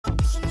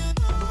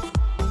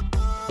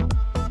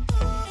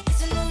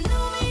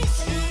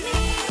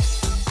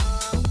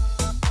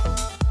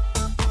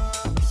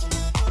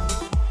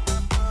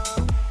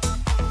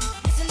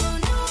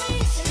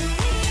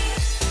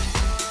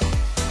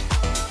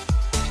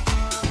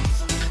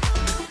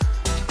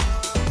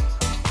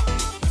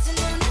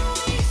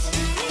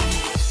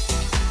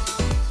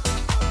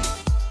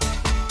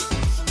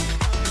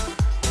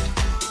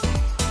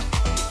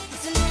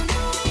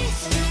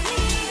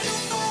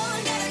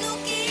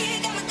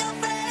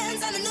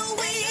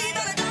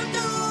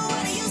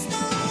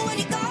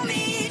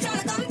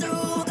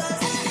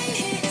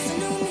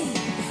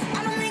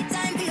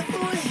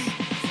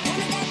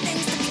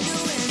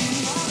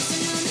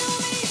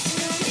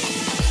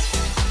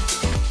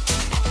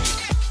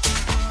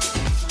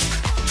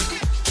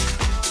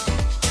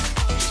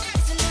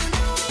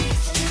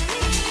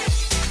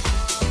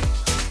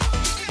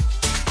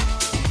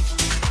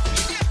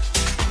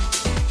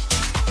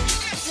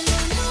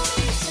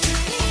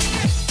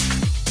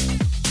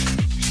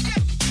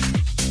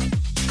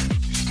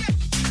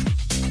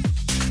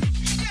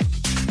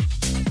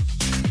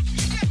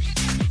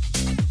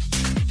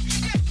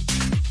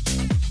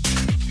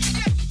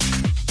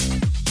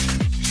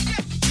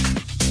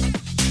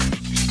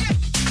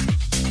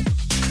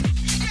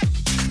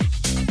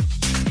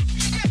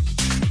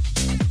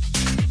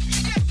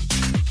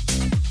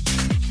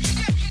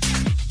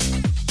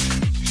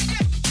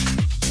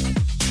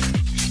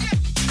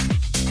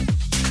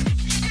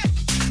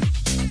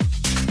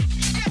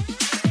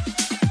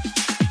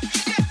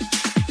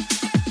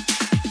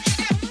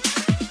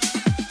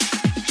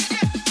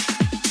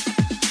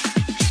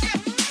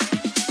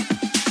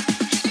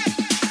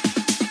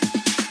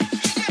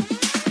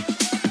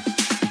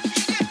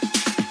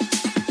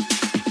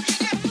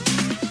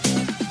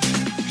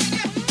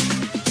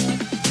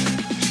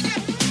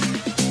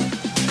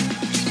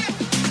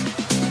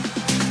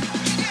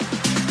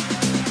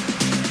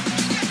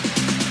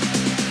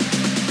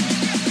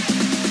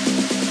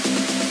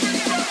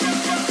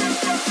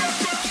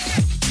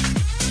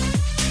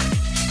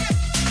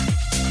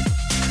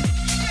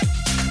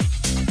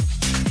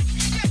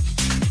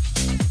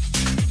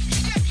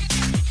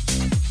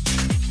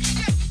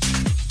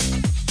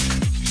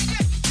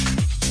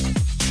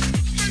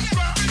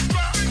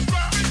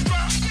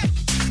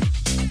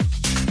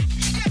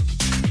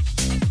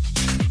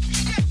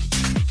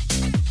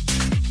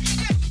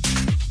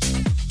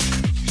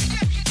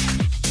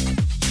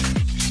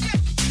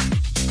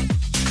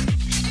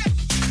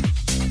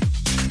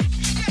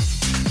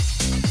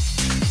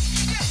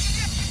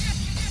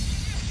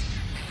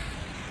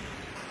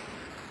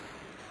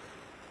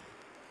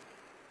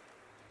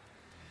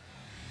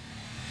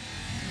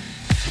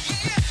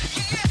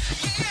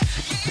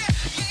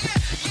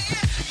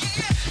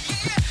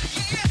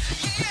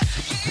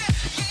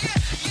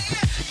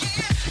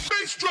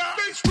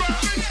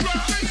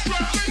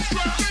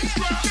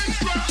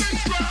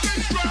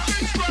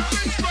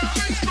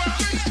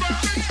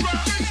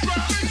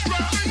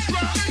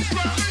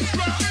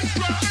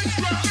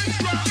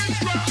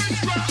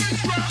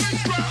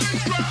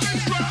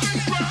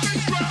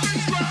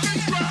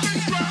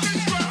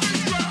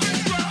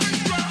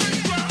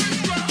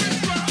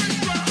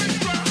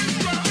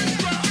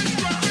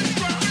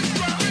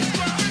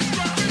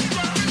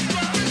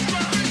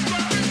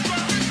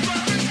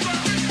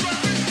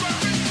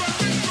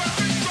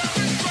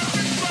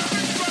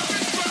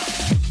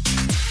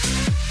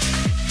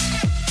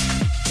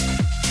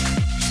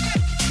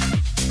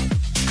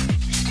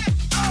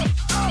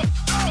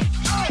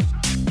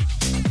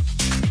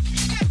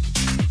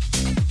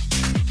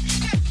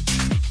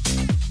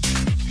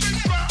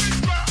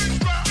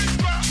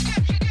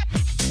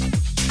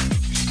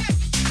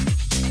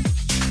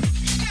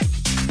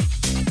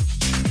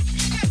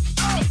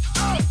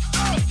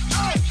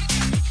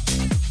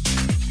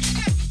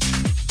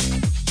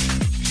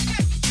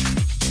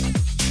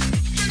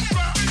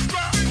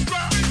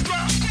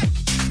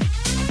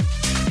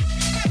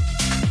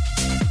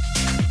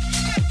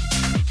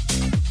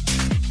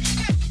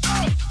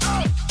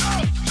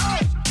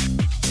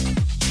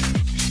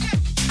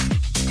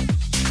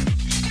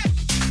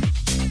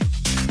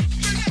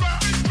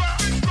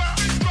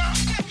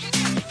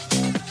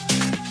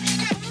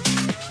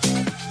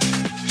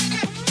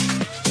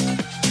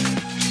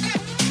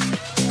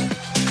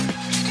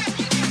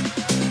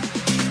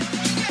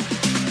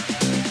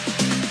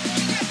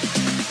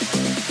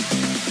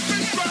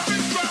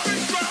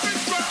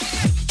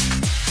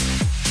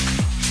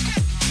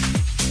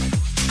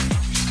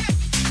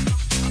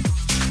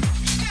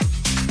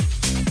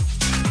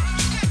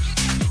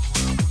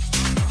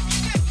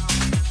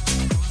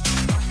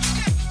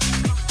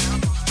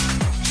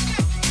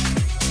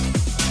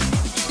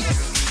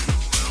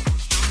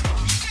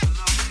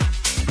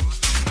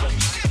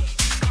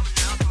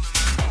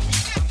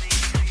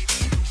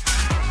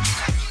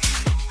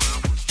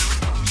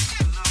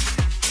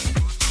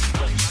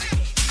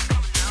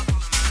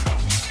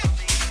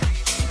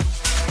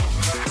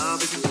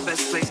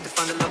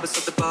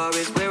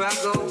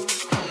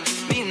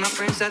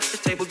At the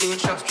table doing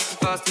shots, tripping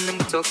fast and then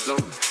we talk slow.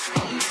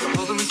 Come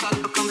over and start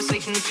a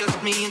conversation with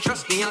just me, and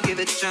trust me, I'll give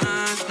it a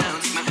chance. Now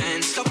take my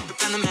hand, stop it,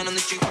 and the man on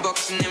the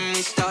jukebox, and then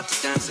we start to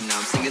dance. And now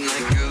I'm singing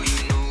like, girl,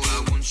 you know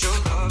I want your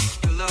love.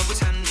 Your love was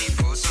handmade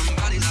for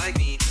somebody like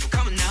me.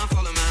 Come on now,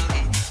 follow my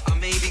lead. I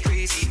may be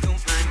crazy, don't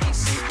mind me.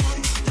 Say,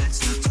 boy, let's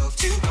not talk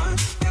too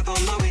much. Grab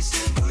on my waist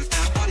and put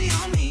that body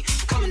on me.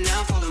 Come on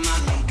now, follow my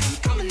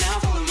lead. Come on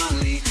now, follow my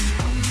lead.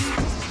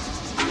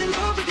 I'm in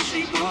love with the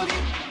shape of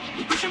you.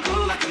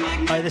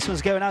 Alright, this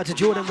one's going out to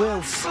Jordan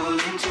Wills.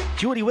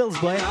 Jordy Wills,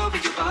 boy.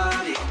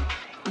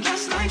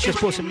 Just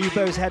bought some new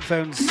Bose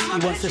headphones. He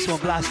wants this one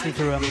blasting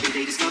through him.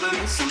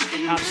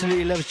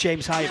 Absolutely loves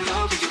James Hype.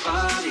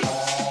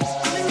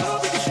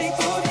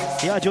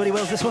 Yeah, Jordy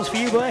Wills, this one's for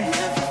you, boy.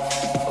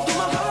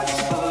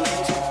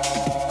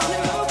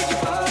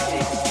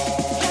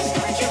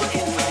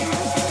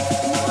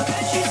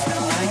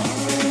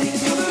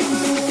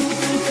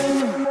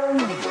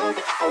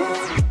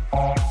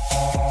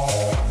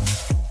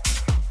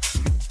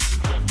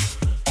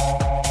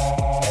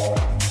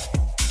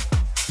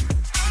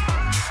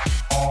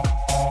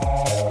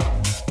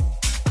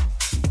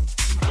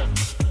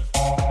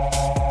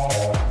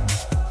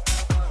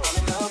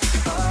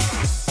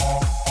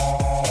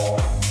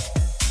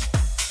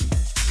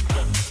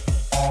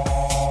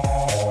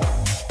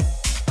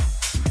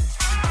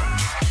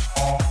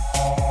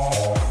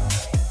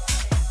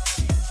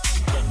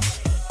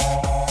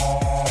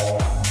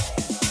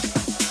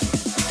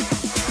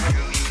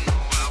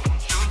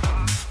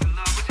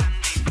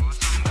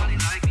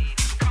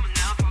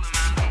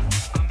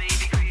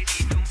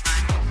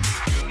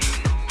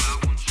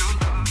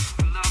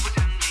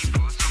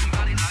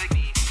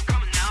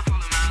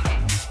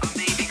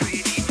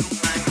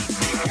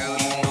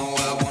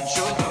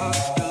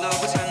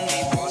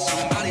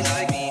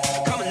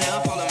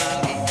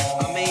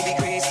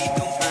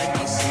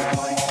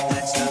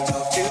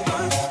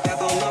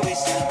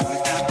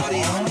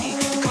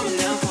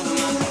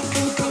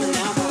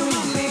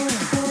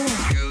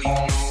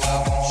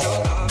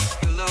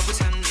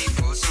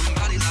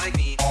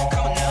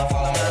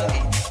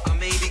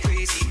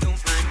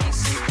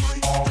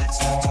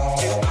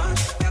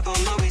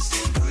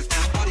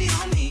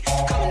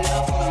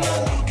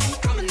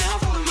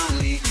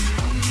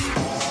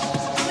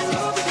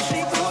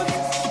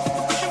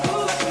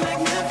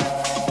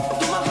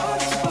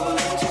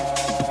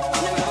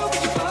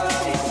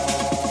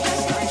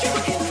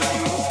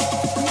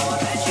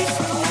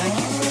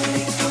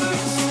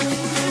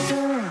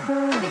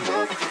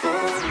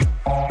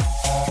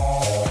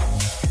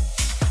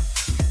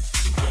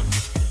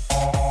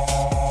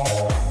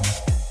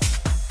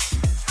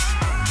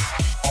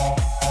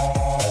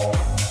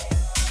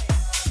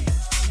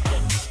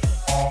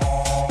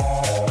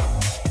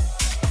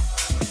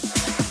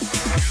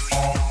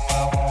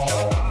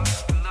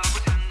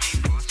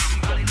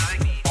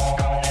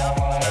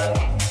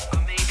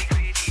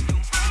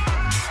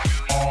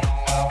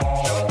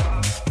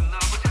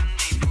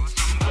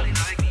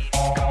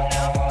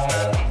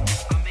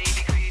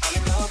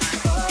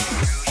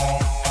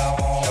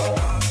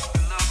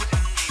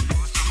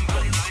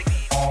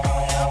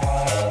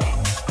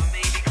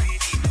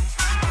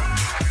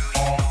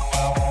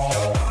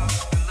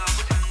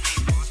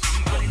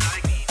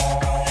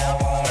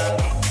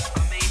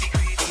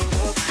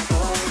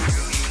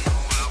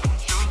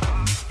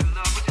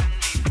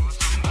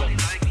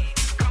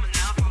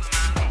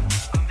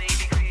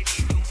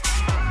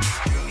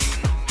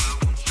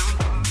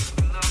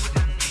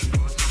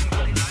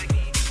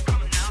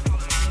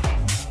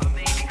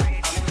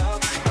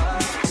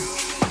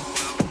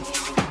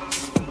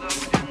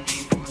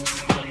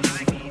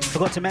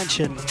 forgot to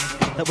mention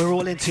that we're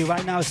all into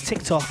right now is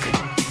TikTok.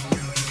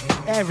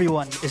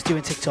 Everyone is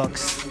doing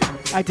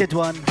TikToks. I did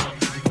one,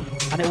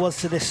 and it was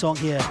to this song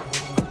here.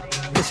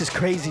 This is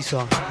crazy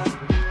song.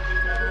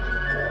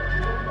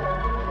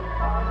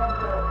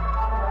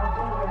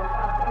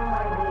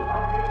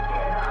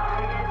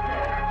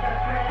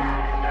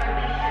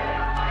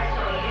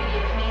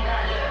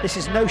 This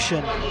is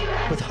Notion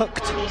with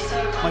Hooked.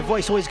 My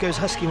voice always goes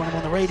husky when I'm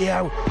on the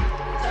radio.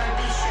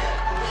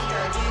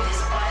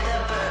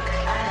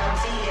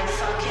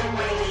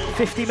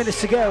 50 minutes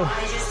to go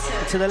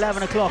until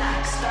 11 o'clock.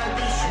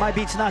 My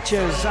Beats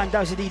Nachos, I'm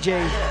Dowsy DJ.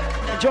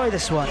 Enjoy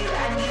this one.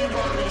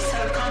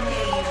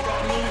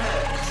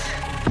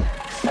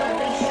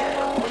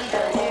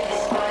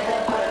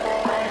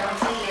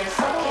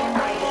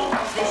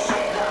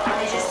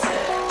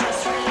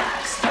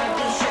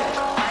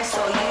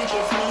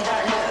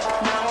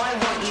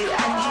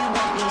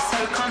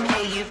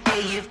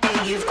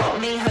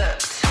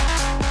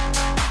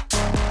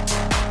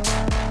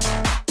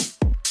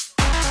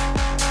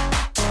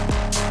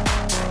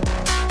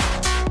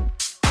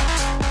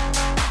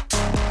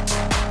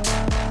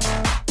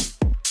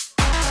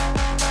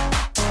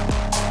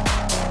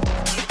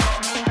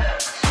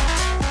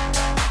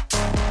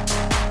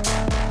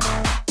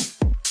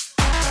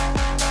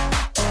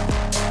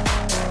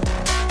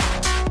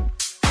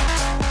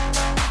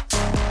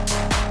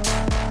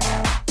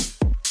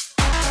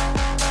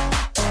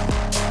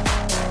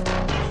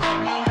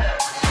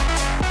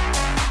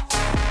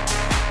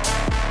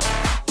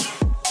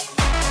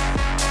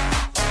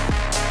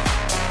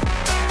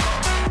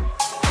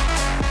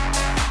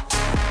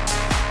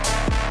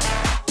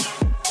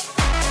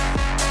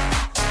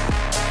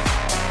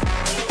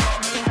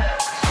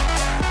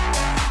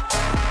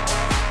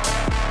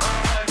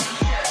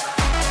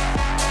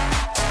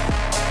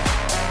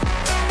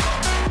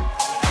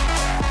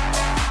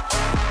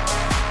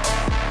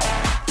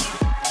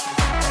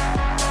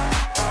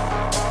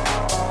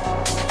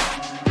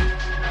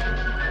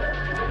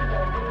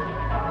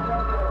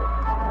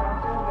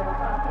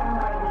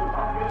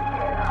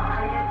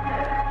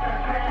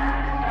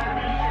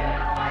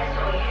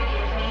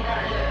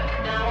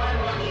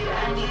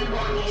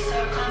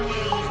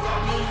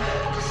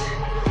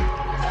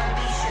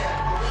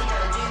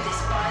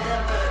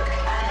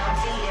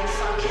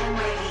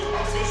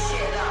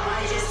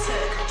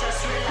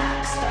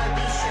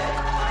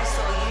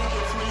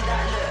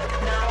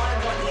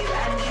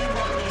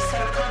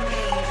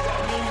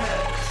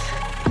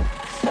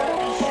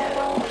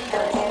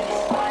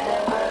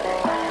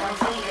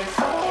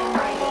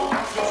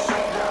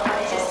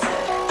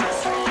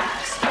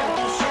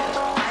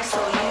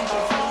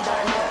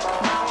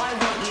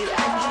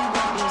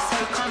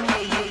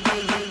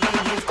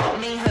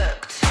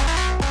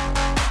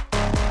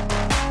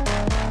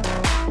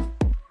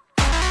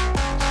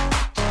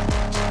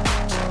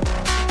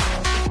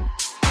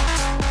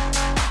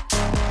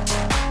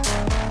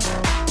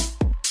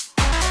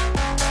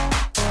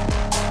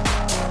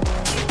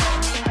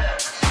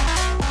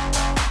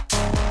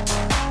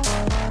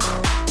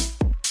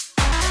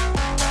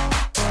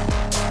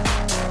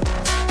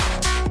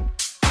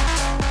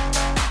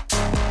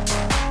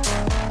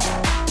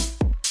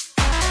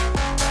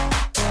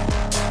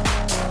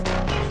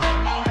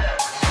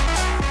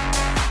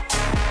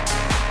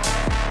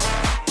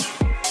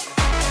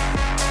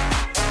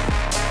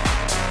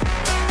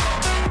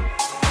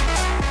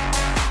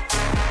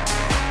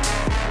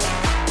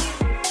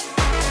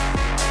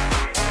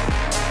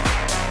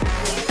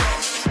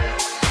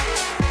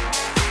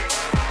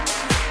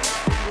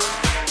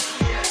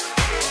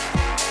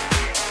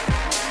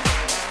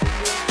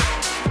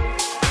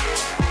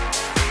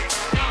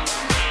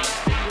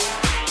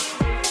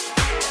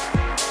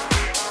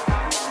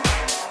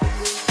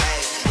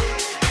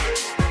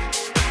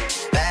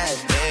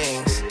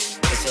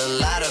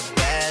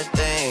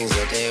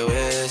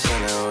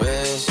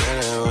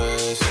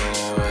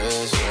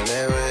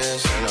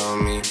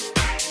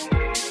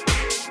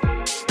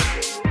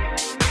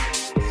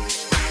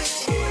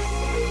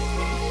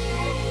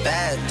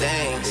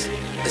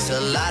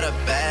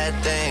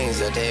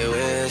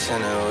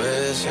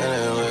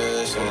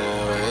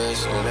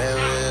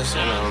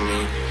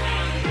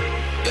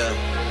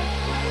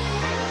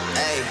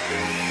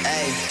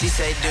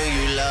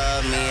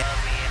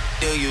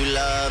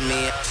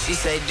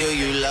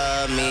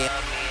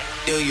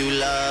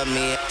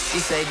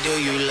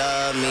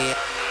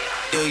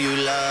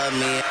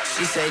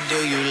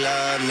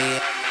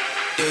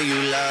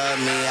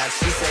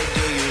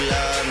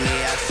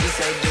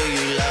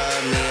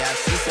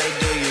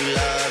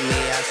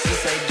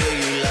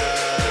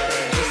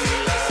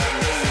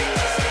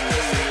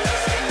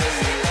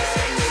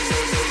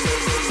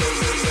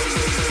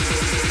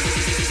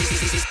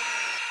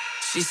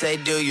 She say,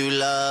 do you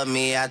love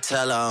me? I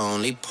tell her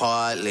only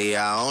partly.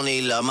 I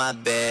only love my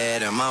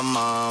bed and my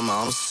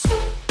mom.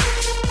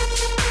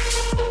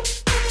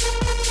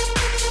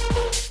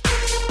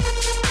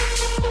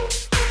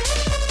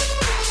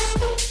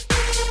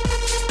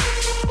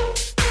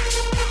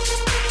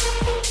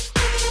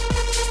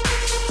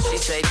 She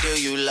say, do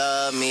you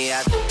love me?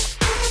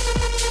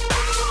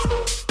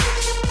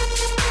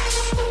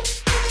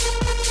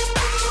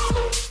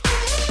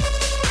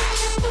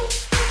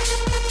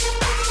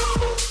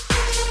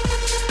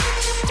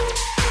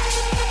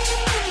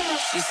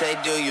 She say,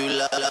 do you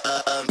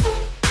love me?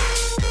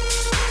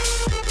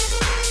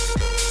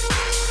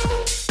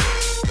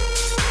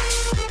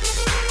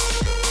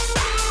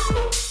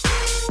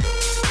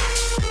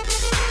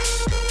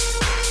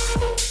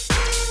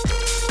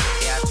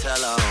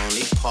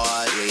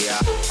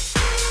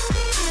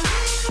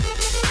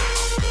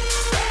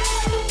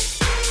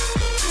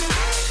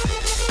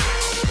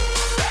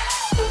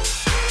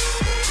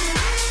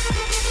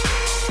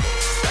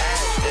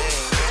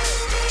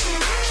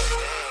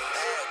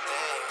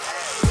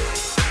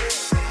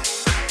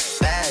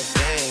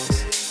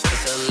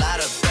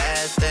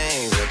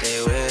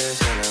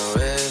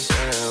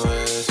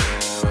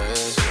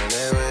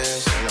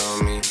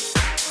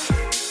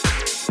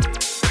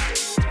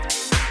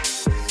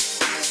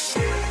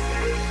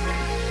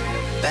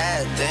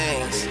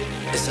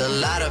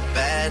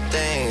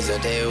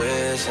 They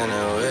wish and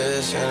they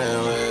wish and they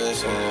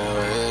wish and they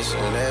wish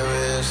and they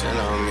wishing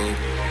on me.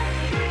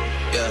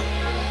 Yeah.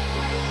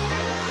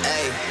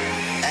 Hey,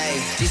 hey.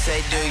 She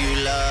say, do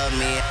you love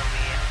me?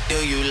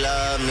 Do you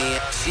love me?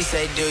 She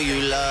say, do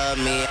you love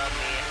me?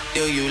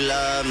 Do you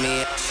love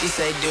me? She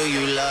say, do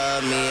you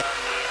love me?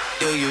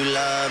 Do you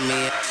love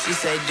me? She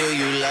say, do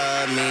you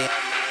love me?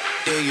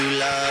 Do you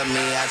love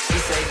me? She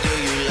say, do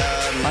you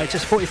love me? Alright,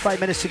 just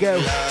 45 minutes to go.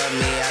 Love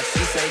me?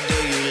 She say, do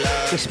you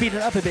love me? We're speeding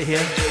it up a bit here.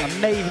 I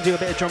may even do a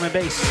bit of drum and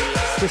bass.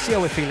 We'll see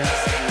how we're feeling.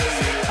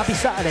 Happy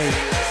Saturday.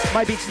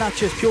 My Beats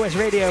Nachos, Pure West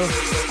Radio.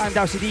 I'm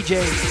Dowsy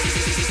DJ.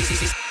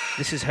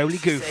 This is Holy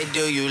Goof. Say,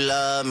 do you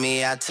love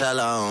me? I tell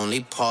her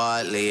only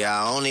partly.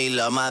 I only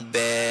love my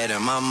bed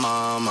and my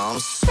mom.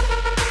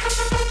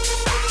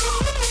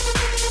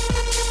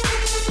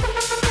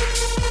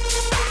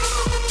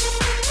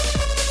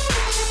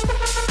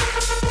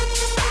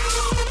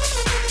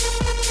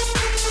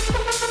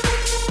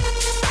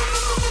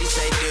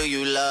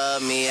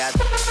 Love me,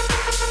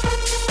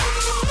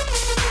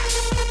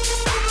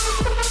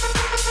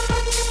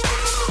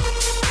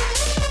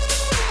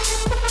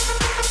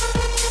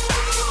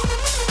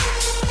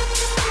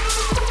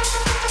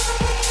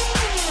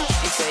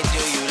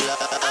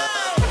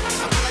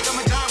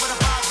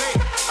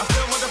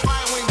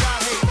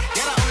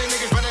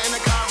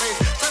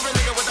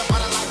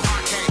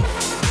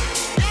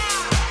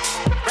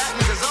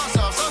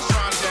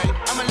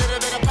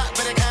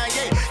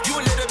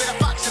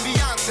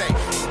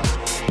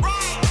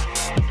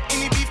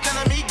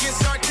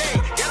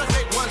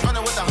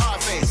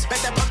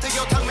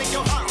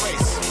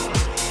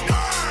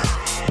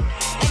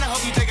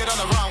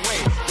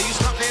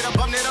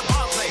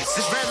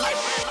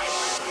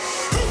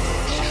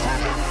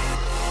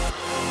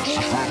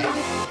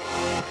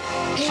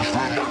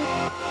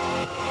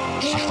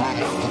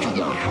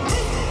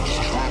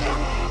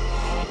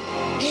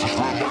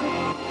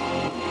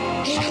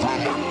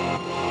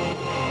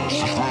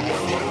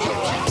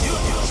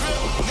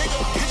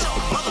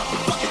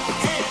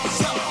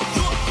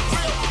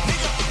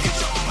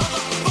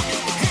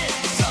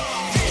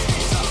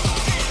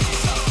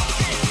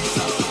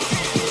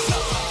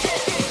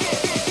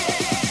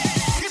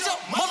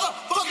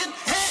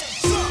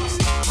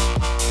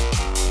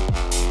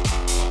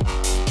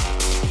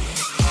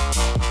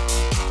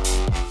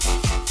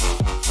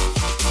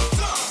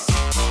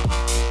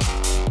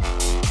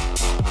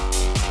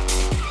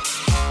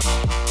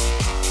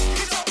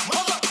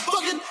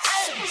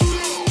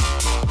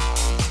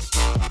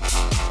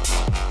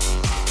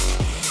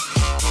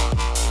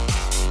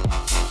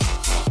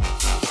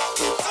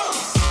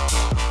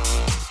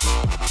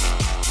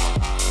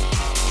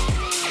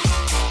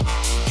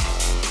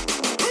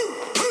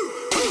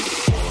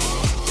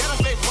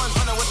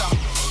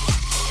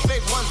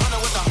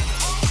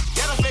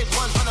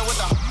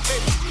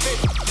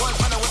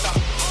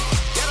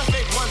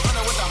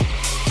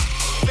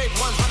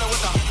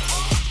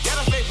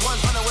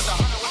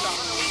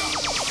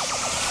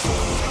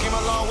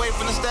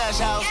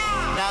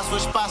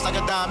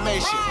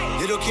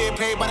 Little kid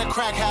paid by the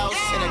crack house,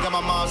 and I got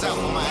my mom's out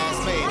with my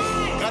ass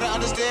made. Gotta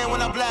understand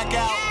when I black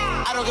out,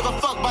 I don't give a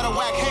fuck about a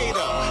whack hater.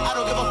 I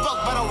don't give a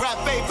fuck about a rap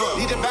favor.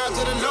 Need to bow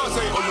to the Lord,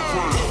 say, oh,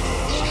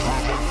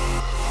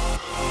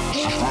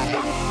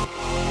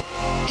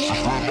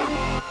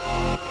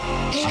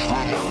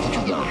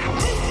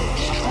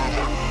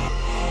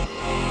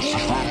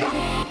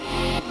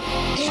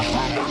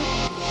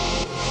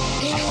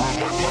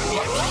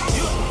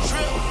 you a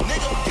trip,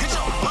 nigga, get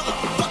your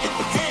motherfucking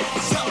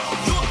hands up.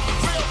 You a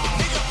real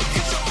nigga,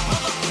 get your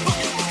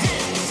motherfucking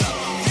hands up.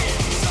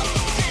 Hands up,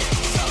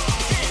 hands up,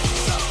 hands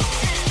up,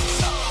 hands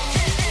up.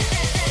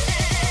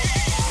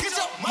 Get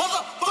your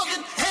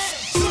motherfucking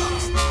hands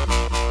up.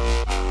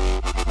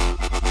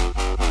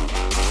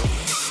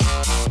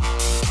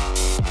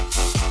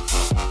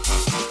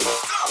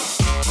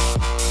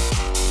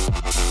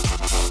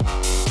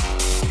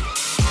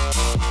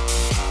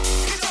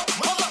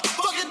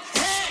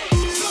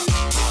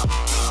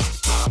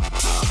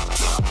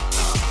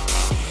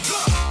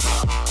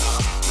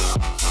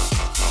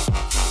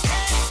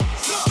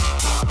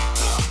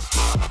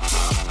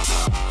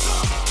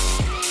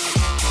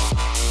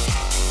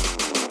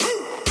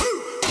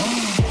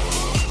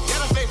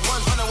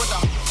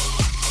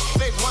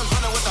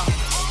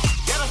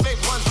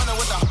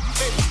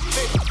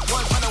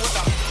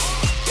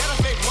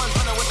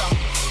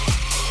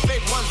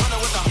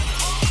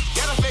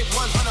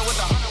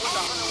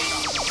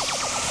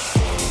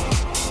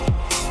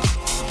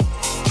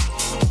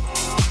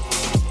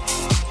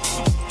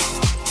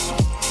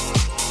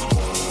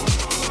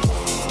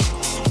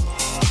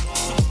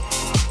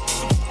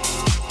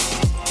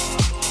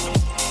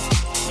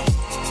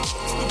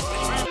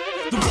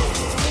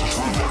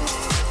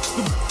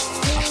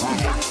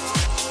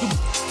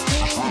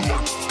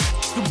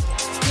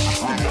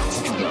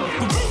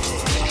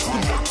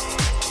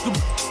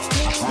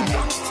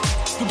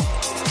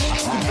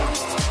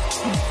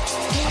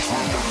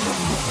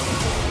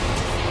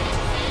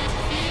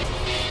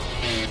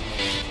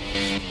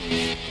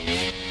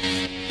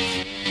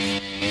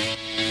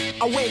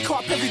 I wake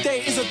up every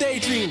day is a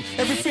daydream.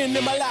 Everything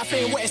in my life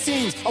ain't what it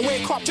seems. I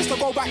wake up just to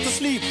go back to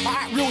sleep.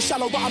 I act real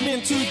shallow but I'm in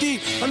too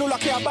deep. And all I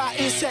care about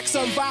is sex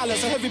and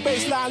violence. A heavy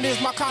bass line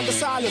is my kind of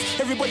silence.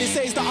 Everybody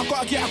says that I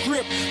gotta get a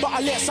grip, but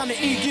I let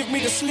sanity give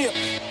me the slip.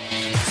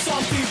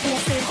 Some people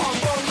think I'm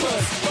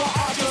bonkers, but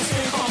I just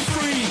think I'm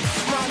free.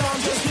 Man,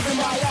 I'm just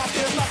living my life,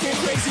 there's nothing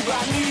crazy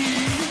about me.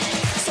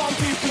 Some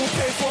people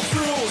pay for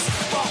thrills,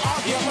 but I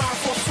get mine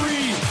for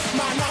free.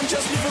 Man, I'm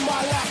just living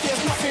my life,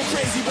 there's nothing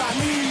crazy about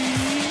me.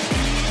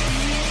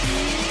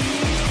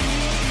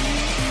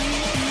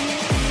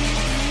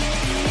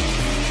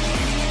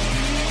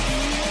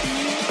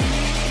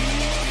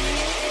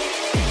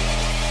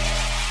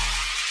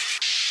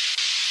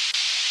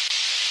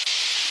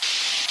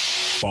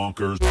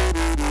 Bonkers.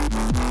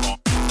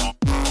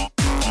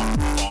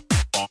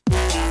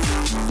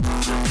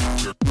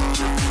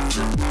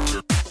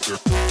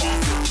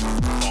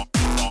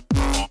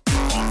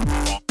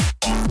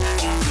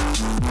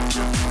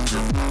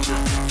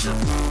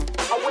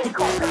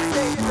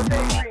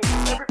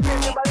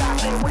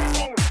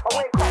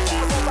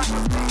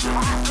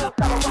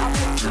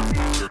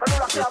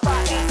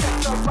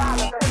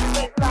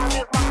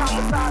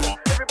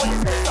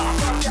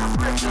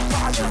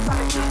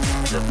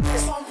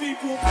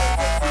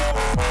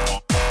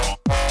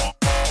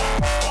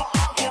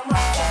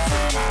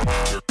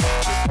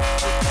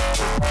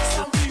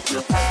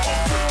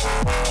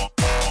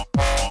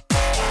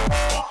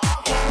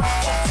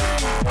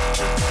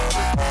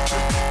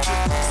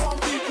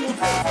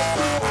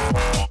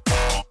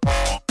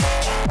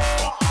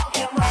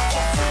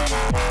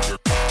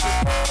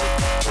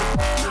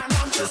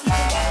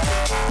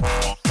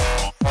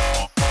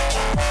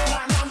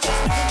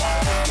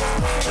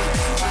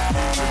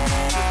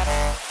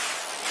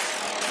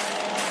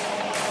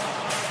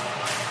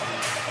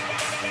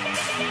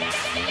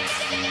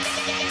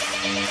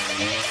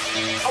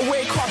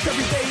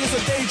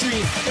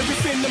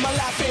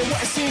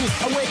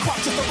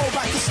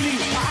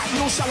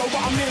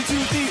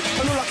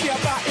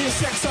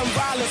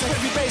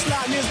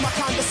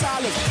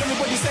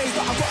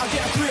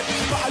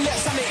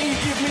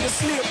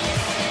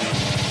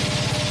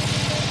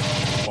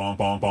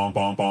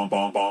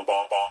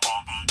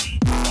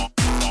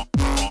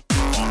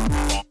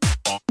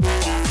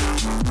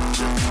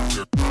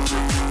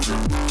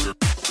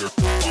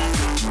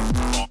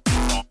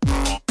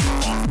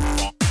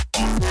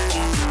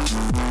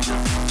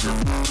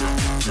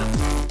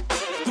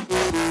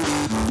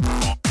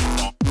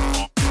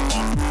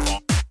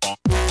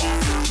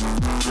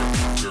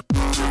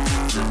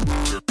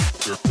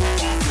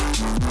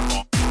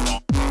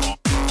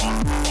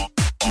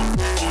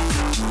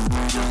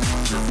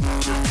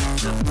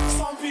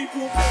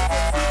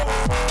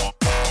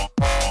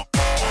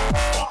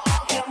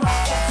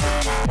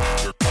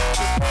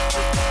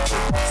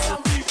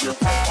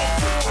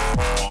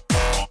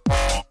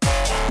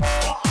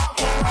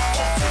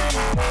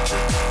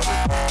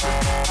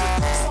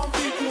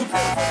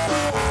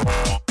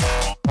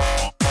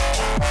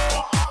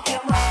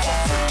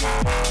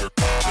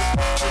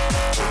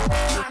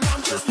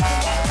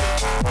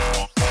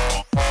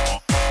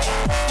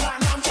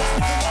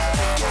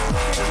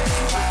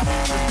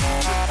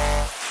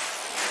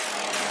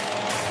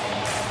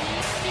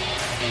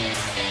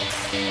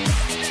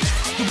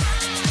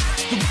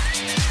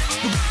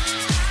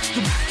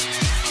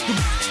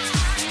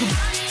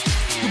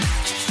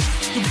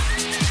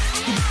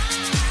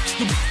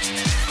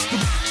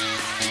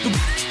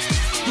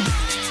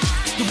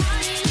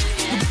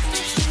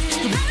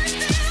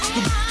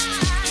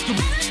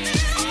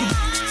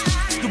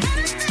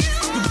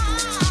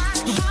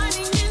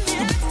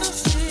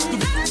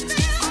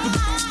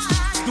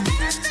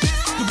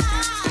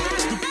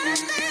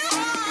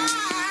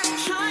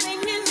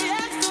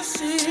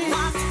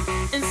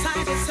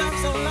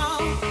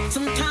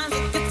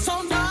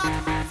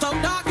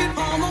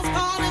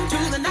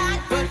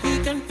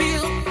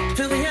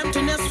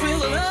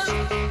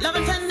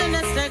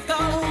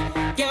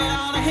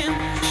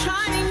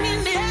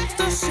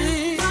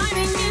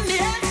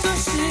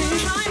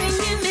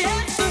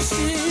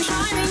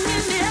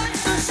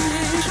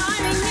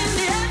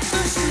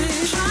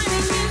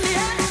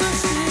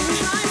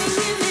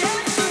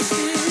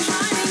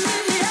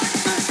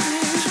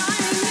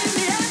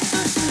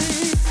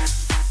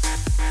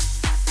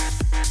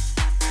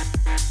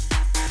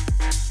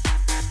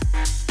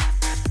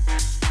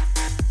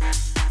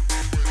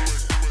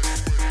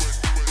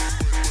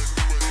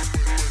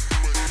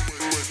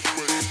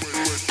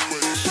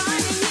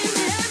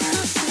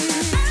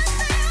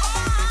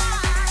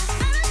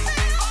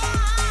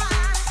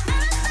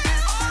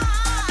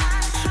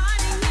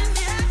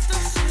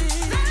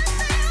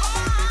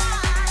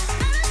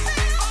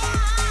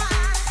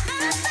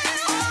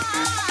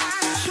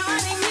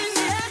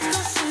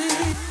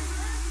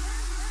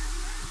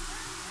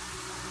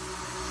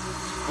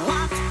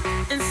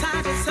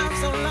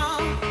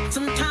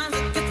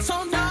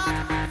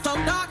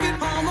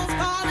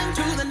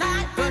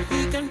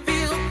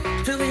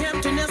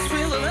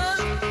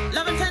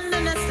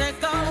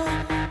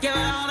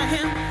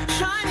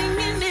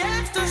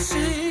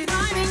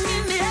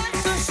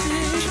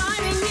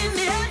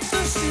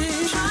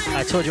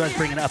 told you I was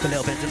bringing it up a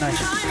little bit, didn't I?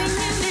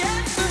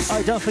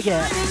 Oh, don't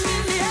forget,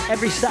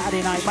 every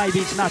Saturday night, My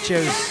Beats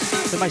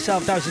Nachos with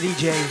myself, Dowsy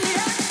DJ.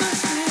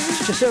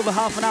 Just over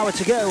half an hour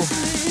to go.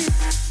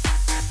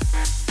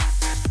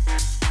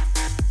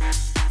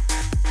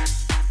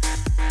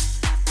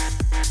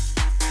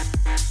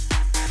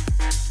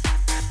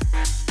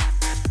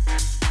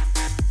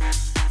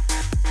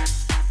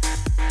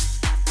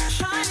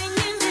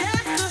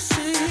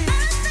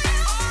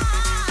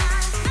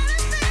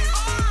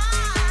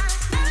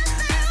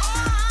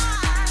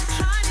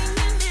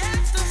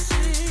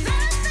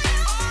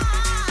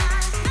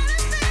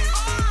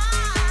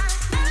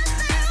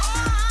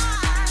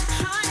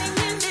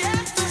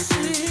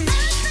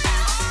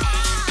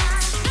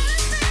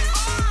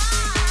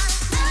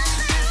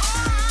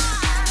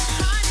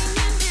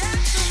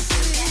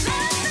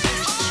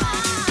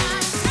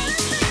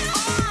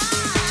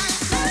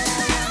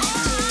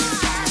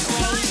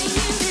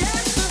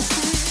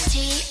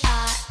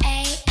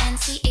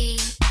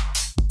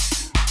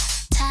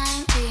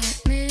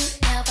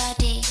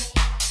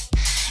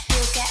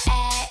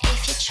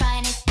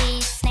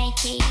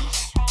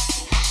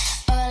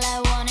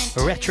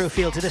 Retro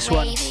feel to this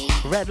one.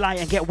 Red light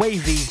and get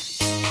wavy.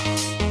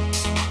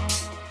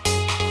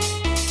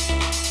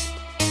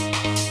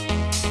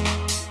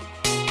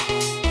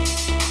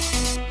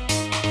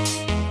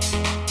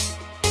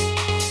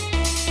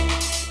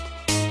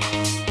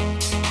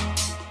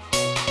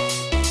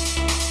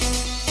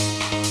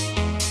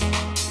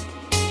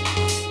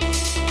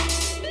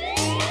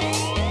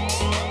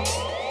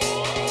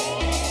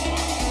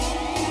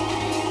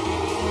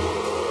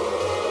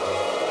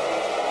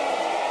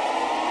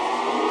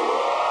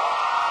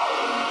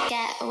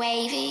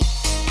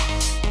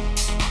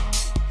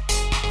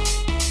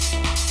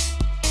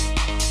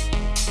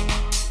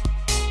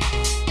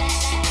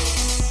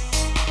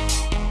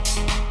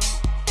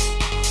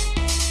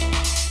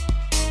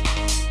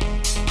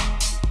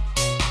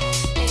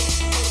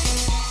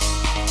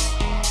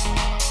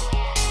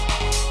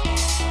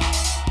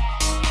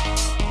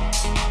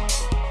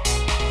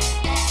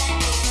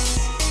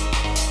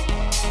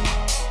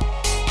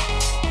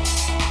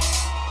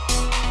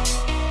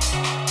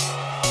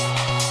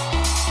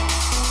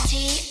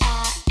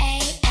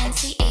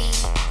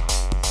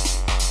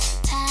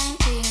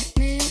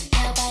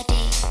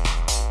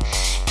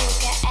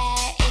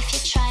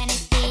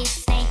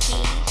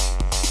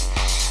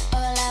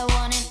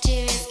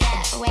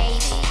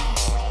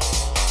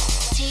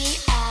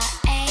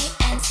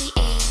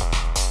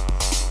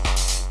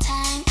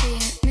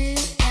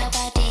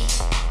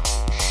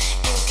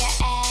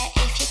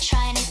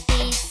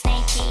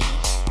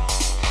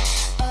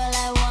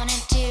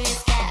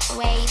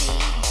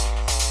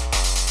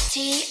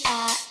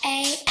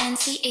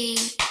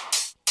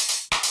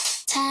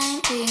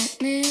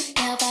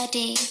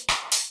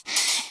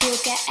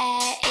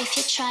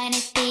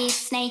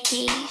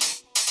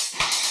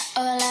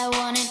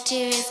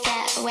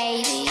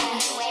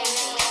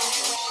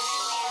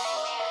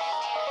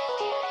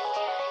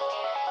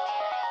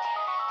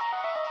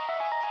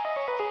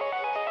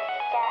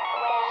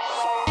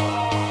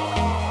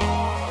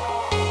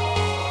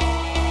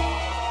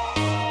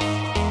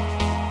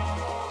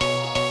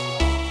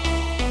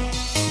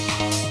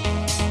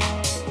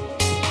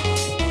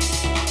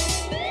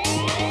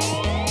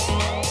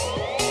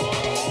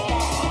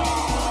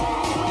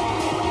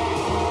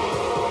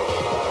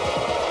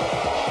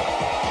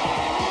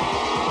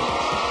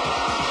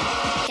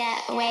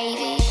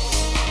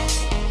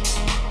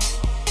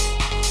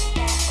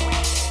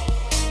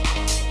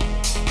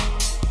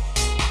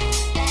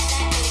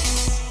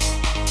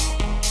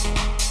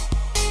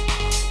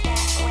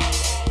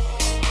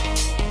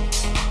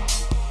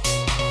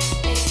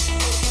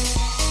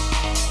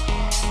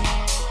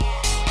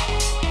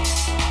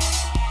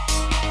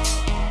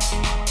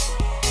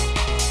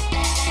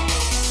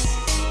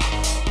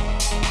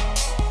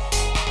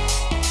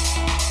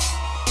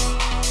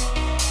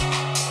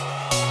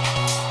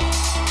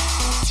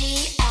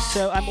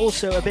 I'm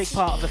also a big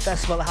part of the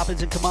festival that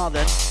happens in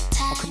Carmarthen,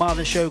 on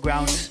Carmarthen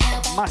Showgrounds.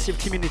 Massive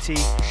community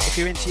if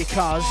you're into your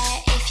cars.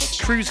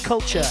 Cruise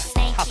culture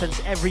happens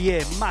every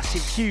year.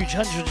 Massive, huge,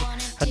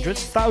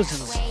 hundreds,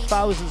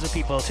 thousands of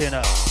people turn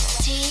up.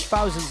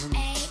 Thousands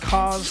of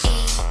cars,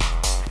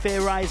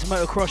 fair rides,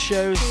 motocross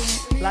shows,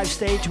 live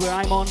stage where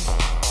I'm on,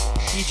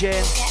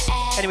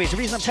 DJing. Anyways, the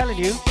reason I'm telling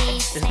you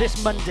is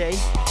this Monday,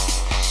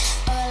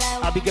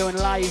 I'll be going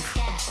live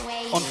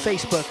on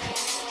Facebook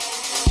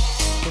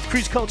with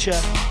Cruise Culture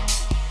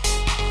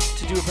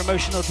to do a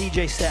promotional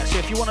DJ set. So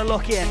if you want to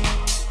lock in,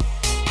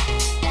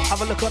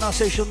 have a look on our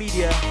social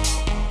media,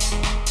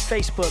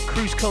 Facebook,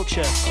 Cruise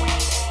Culture,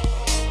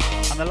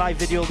 and the live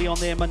video will be on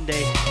there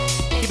Monday.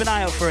 Keep an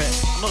eye out for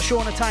it. I'm not sure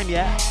on the time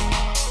yet,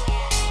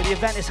 but the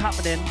event is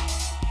happening.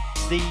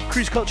 The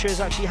Cruise Culture is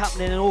actually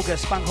happening in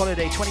August, bank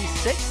holiday,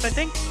 26th, I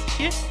think, this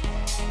year?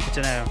 I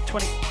don't know,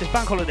 it's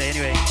bank holiday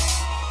anyway.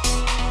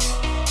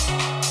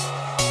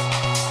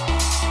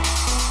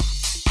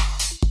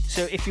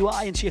 So if you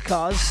are into your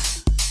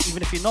cars,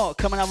 even if you're not,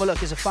 come and have a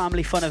look. It's a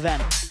family fun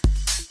event.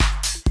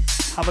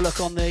 have a look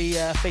on the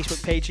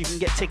Facebook page. You can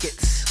get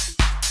tickets.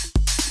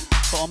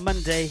 But on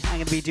Monday, I'm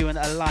going to be doing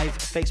a live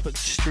Facebook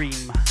stream.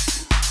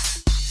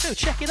 So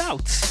check it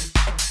out.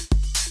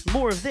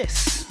 More of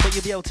this, but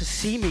you'll be able to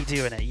see me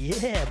doing it.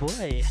 Yeah,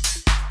 boy.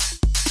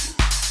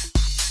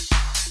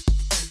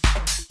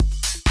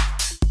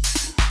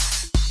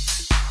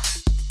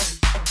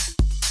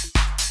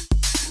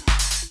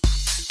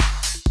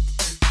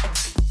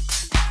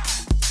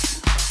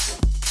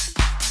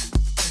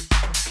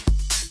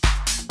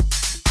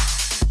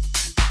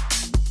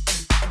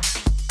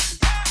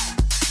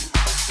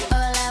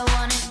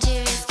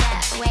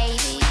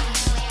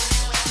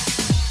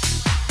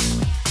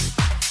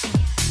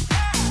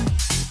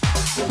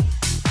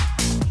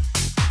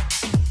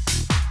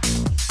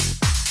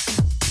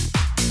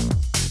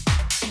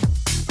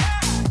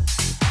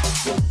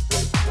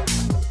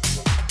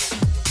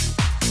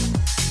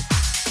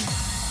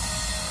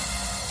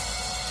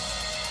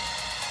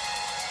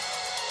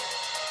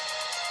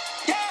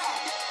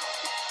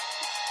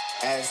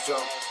 Astro.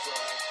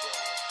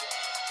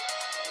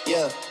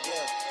 Yeah,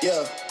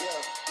 yeah.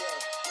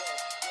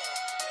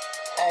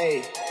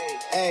 Hey,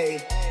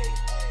 hey.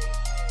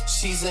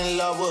 She's in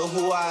love with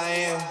who I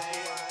am.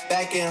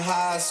 Back in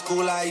high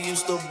school, I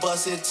used to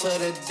bust it to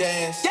the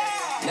dance.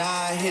 Now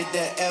I hit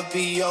the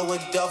FBO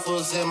with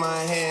duffels in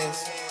my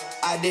hands.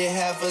 I did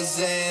half a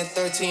Zan,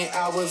 13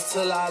 hours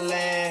till I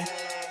land.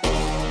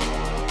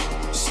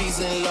 She's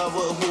in love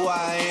with who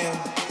I am.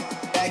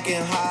 Back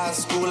in high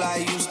school, I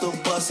used to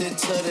bust it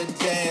to the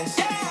dance.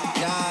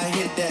 Now I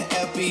hit the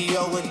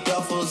FBO with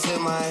duffels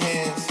in my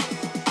hands.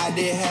 I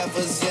did half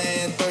a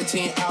Zan,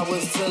 13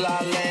 hours till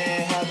I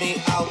land. Had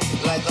me out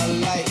like a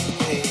light,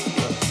 hey,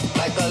 yeah.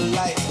 Like a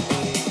light,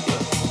 hey,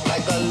 yeah.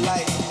 Like a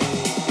light,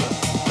 hey,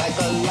 yeah. Like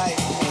a light,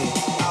 hey.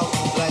 Out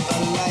like a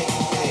light,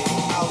 hey.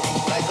 Out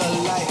like a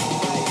light,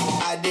 hey.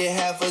 I did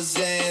half a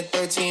Zan,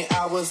 13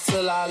 hours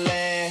till I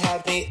land.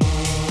 Had me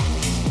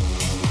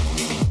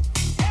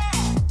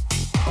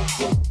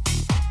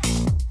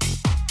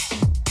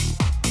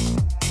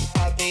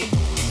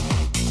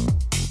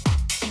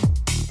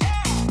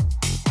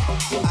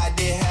I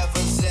did half a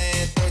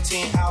Zan,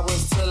 13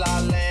 hours till I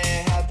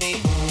land. Happy.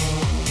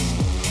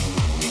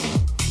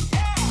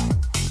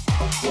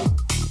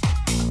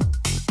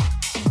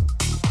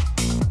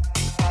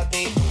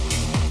 Happy.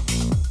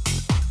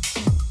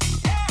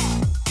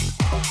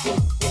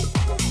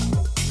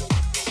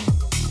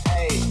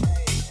 Hey,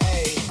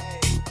 hey.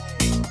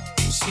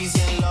 She's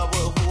in love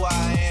with who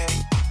I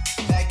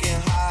am. Back in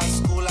high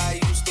school, I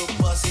used to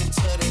bust it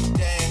to the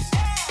dance.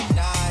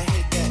 Now I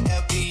hit the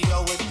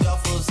FBO with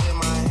duffels in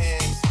my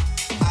hands.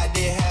 I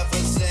did half a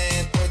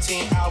Zan,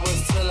 13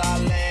 hours till I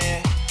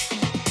land.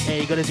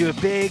 Hey, gotta do a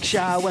big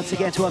shout out once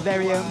again to our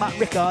very own Matt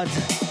Rickard.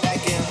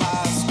 Back in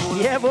high school,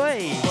 Yeah,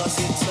 boy. bust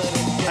it to the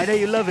dance. I know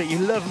you love it. You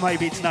love My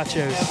Beats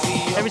Nachos.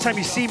 Every time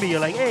you see me, you're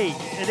like, hey,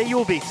 are they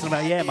your beats? And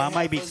I'm like, yeah, man,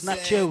 My Beats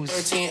Nachos.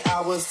 13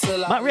 hours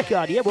till I Matt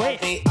Rickard, yeah, boy.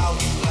 me out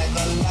like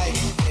a light,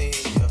 hey,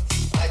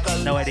 yeah. Like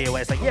a No light, idea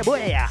where it's like, yeah, boy,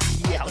 yeah.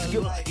 Yeah, how's it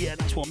going? Yeah,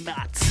 nice one,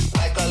 Matt.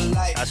 like a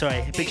light, That's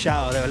right. Big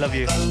shout out, though. I love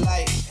you. a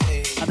light,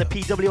 hey. And the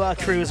PWR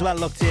crew as well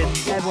locked in.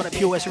 Everyone at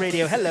Pure West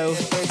Radio, hello.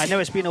 I know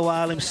it's been a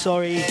while. I'm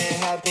sorry.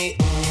 Happy.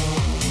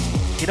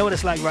 You know what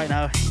it's like right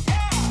now.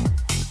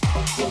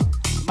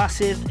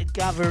 Massive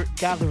gathering.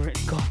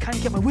 God, I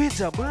can't get my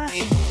words up,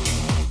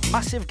 bruh.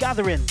 Massive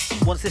gathering.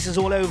 Once this is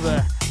all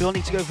over, we all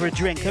need to go for a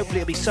drink. Hopefully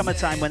it'll be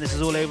summertime when this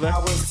is all over.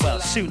 Well,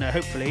 sooner,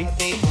 hopefully.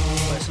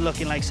 But it's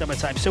looking like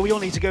summertime. So we all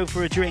need to go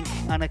for a drink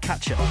and a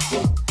catch-up.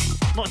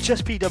 Not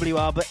just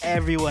PWR, but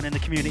everyone in the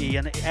community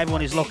and everyone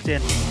who's locked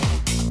in.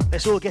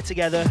 Let's all get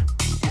together.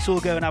 Let's all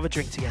go and have a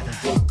drink together.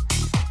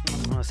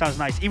 Sounds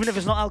nice. Even if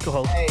it's not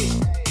alcohol.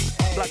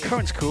 Black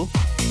Currant's cool.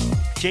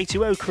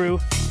 J2O crew.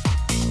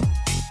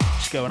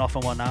 Just going off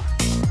on one now.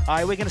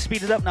 Alright, we're going to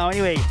speed it up now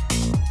anyway.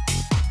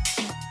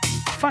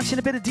 Fancying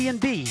a bit of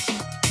D&B?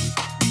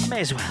 May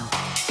as well.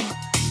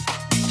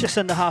 Just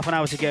under half an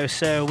hour to go,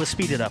 so we'll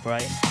speed it up,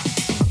 right?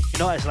 You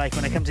know what it's like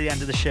when I come to the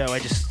end of the show, I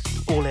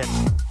just all in.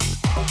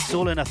 It's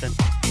all or nothing.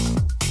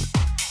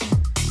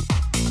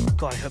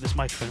 God, I hope this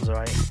microphone's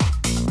alright.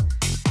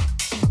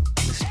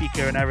 The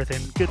speaker and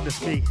everything.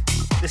 Goodness me.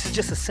 This is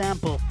just a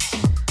sample.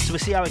 So we'll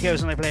see how it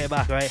goes when I play it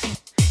back, right?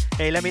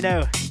 Hey, let me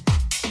know.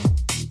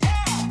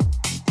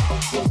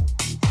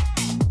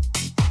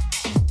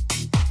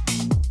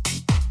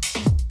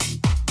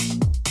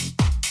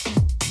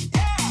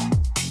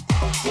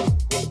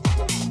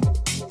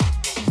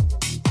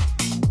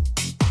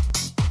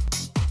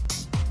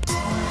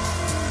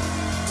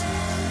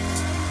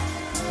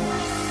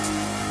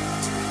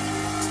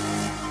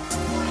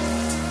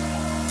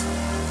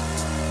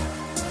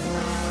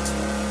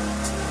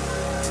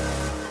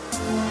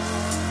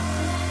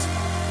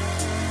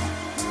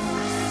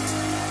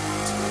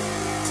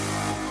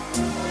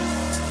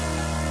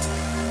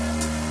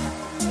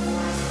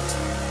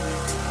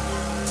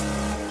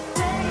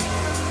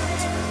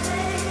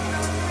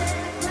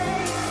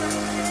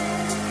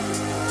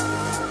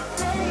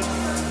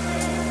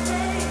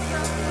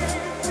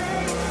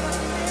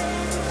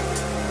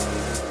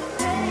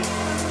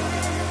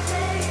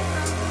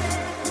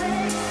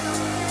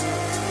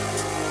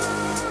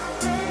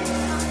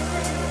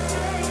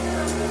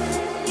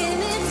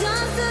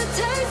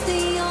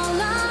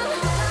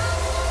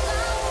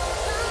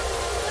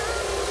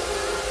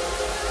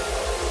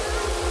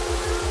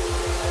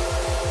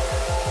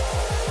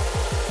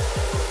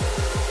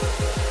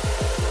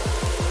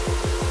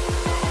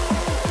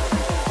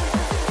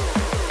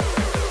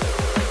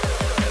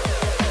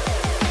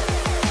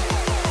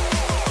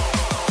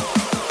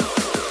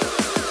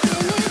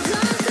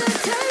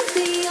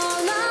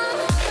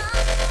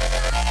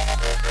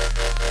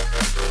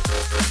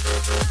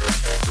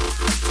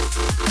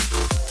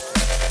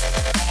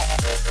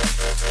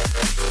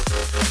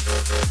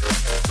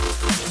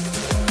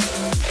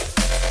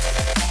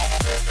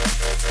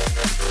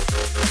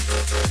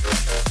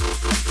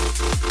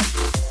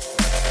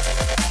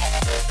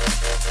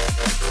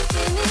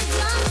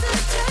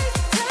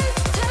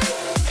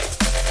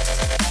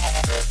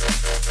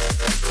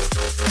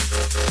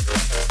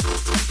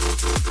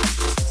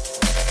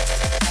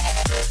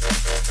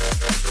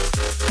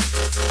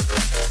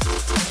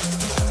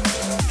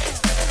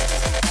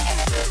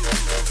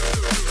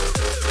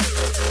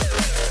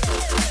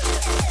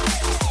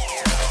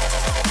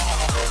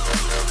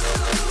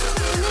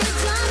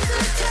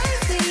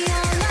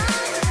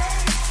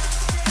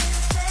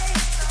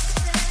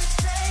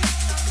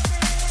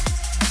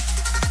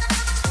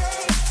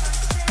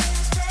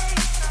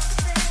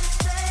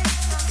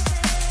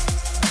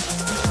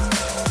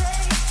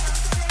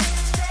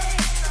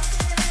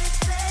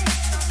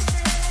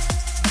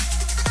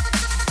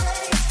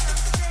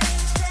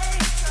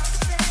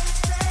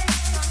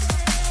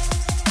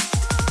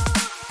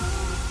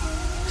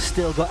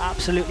 still got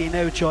absolutely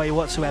no joy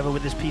whatsoever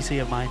with this PC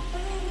of mine.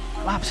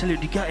 I'm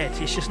absolutely gutted.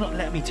 It's just not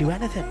letting me do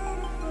anything.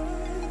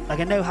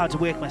 Like, I know how to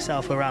work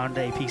myself around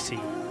a PC.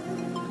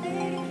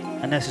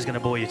 And this is going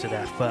to bore you to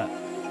death, but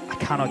I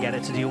cannot get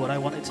it to do what I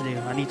want it to do.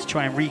 I need to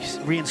try and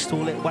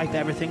reinstall it, wipe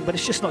everything, but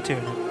it's just not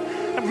doing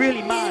it. I'm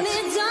really mad.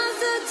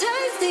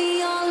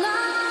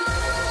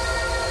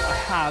 I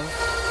have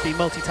been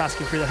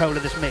multitasking through the whole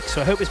of this mix,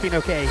 so I hope it's been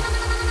okay.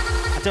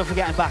 And don't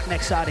forget, I'm back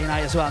next Saturday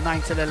night as well,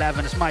 9 till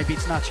 11. It's My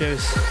Beats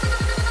Nachos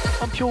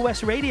on Pure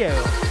West Radio.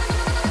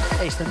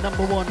 Hey, it's the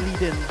 #1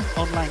 leading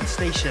online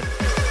station,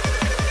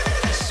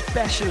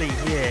 especially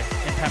here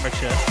in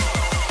Pembrokeshire,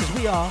 because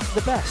we are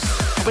the best.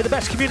 We're the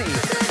best community.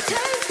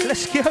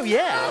 Let's go,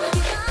 yeah!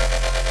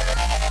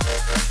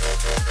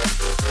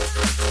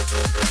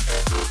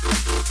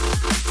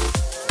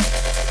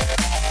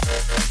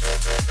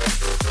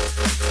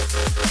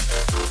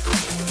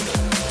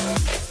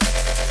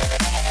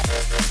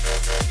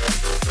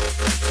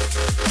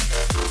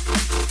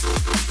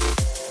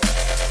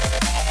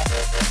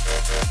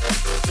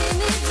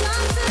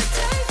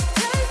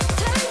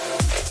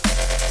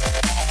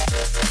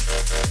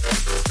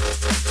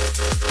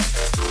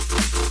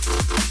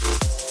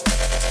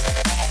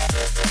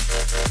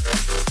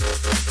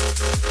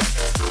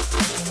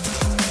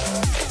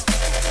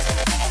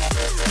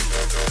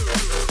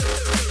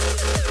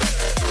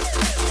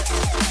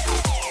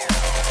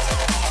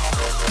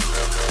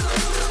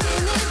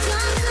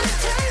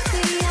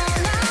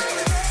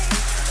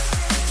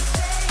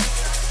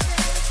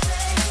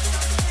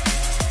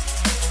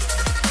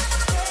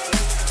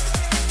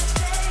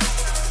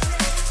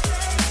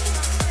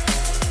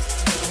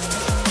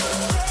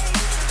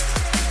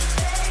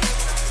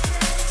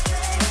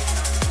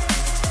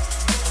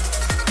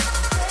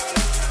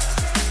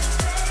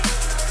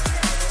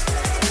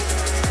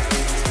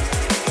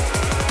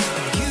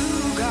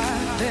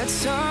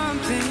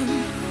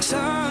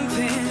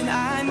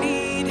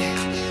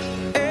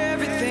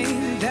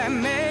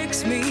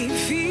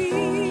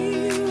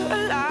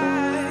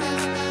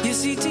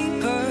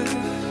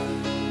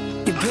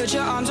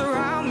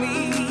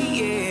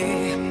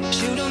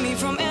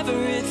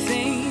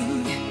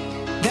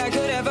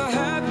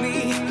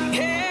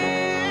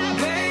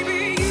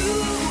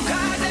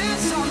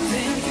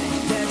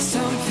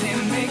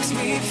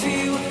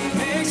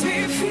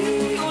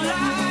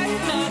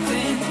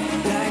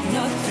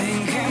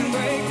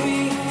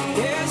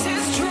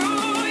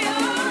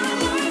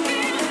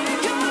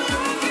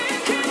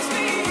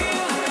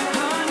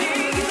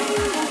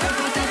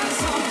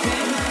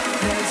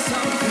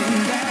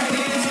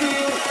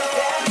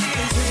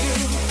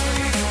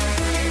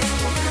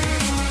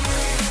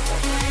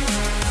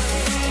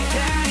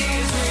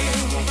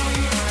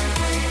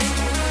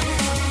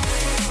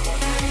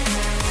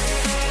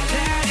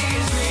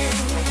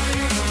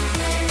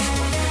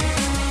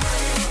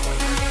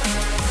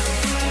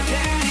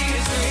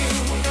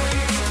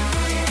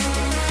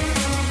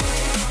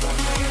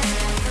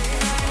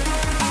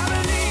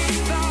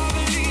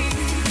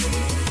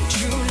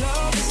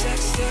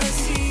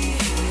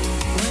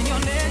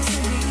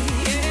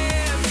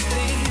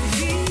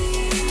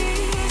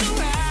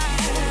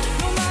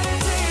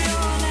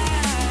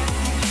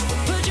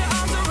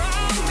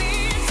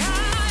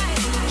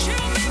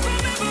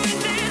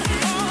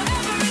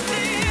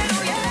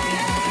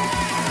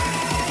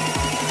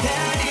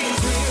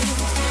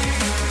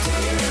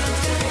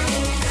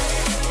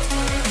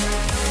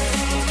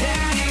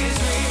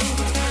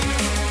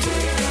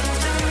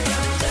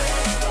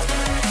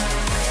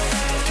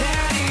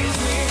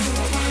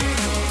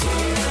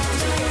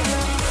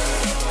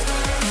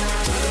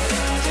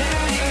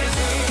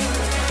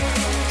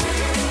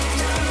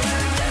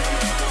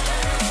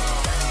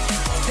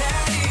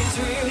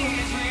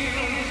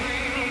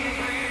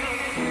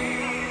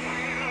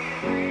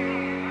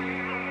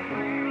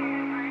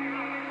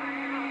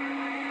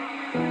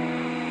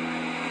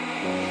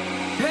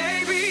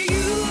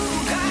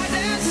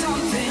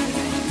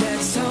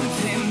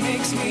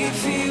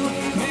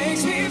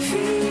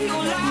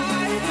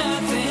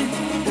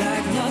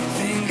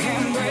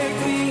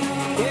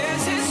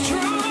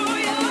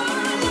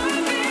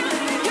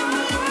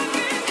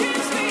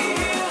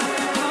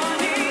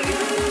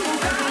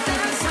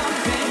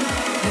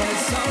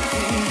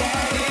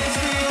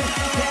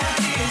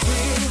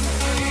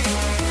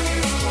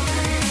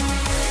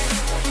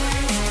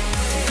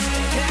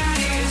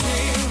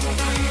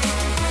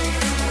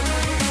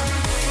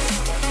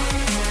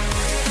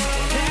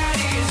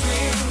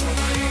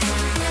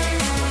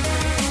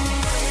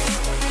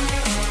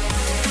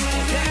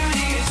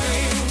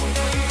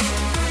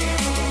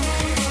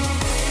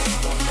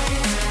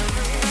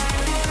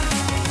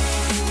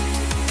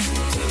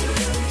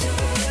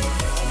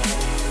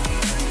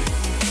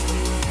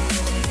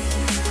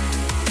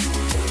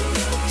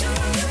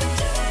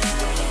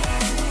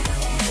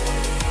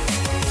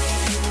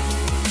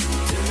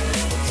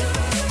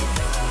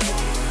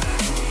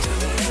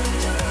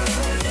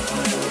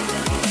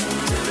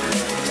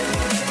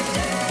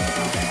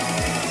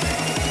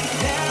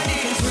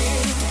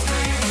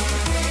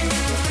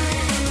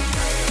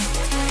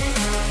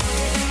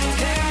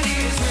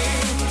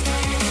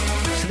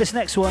 this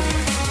next one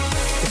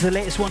is the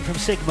latest one from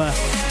Sigma.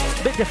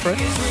 A bit different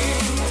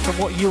from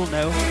what you'll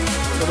know.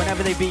 But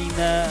whenever they've been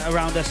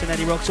around us in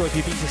Eddie Rocks, or if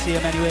you've been to see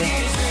them anyway,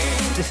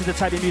 this is the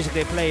type of music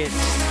they play.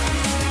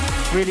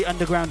 It's really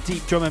underground,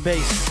 deep drum and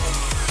bass.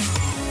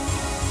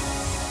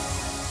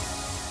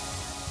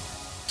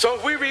 So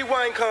if we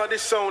rewind, cause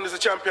this sound is a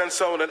champion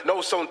sound and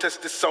no sound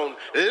test this sound.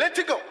 Let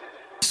it go.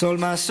 Sold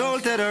my soul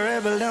to the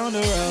rebel down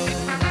the road.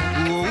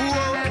 Whoa,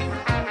 whoa,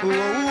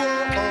 whoa, whoa.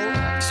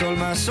 Sold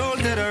my soul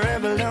to the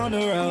rebel down the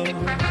road.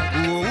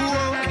 Whoa,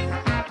 whoa,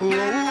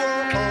 whoa,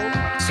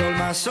 whoa. Sold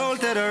my soul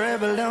to the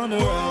rebel down the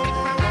road.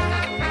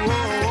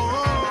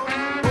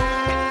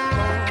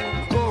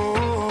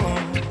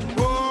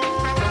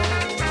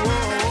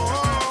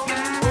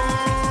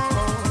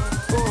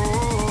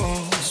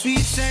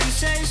 Sweet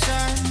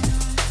sensation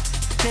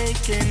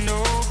taking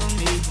over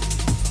me,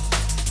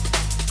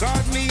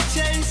 got me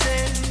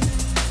chasing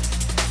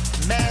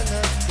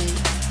melody,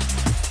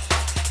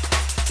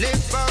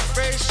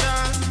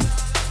 liberation,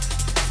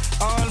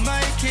 all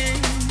my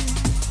king,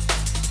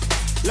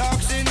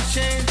 locks in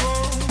chains,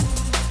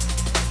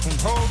 and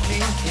hold me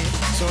in.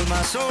 Sold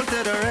my soul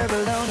to the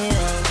rebel down the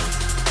road.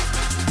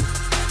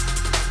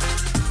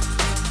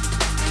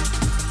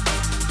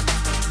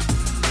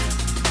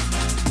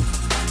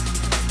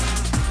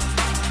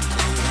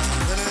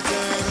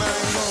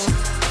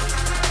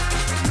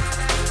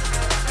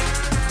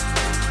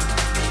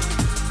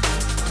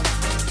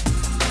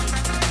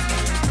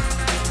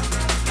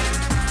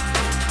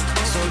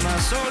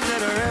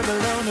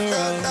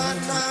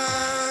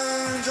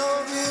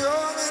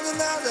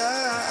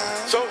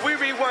 So if we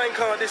rewind,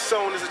 cause this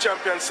sound is a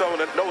champion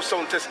sound and no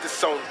sound test this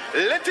sound.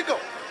 Let it go.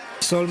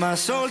 Sold my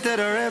soul to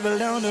the rebel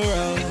down the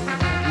road.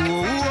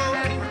 Whoa, whoa,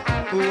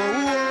 whoa,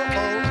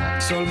 whoa.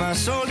 Sold my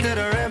soul to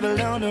the rebel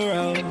down the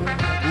road.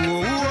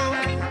 Whoa, whoa,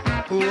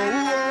 whoa,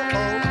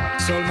 whoa.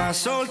 Sold my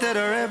soul to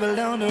the rebel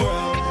down the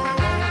road.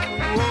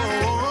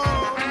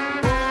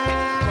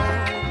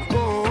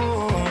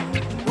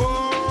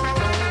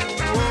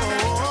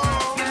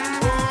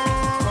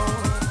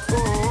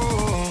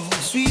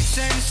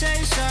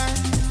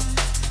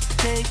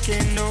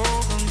 Taking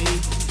over me,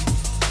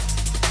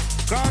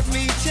 got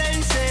me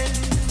chasing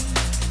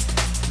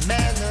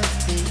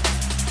melody,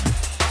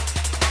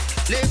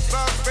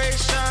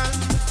 liberation,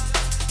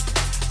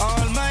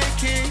 all my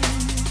king,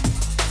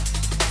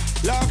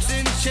 locks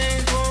in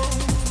chains,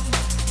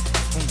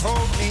 and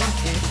hold me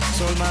in.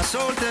 Sold my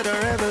soul to the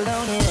rebel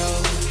down the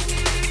road.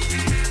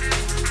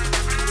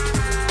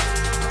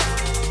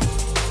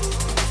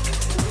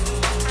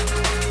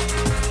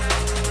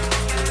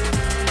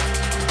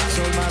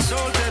 Sold my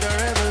soul to the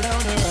rebel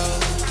down the road.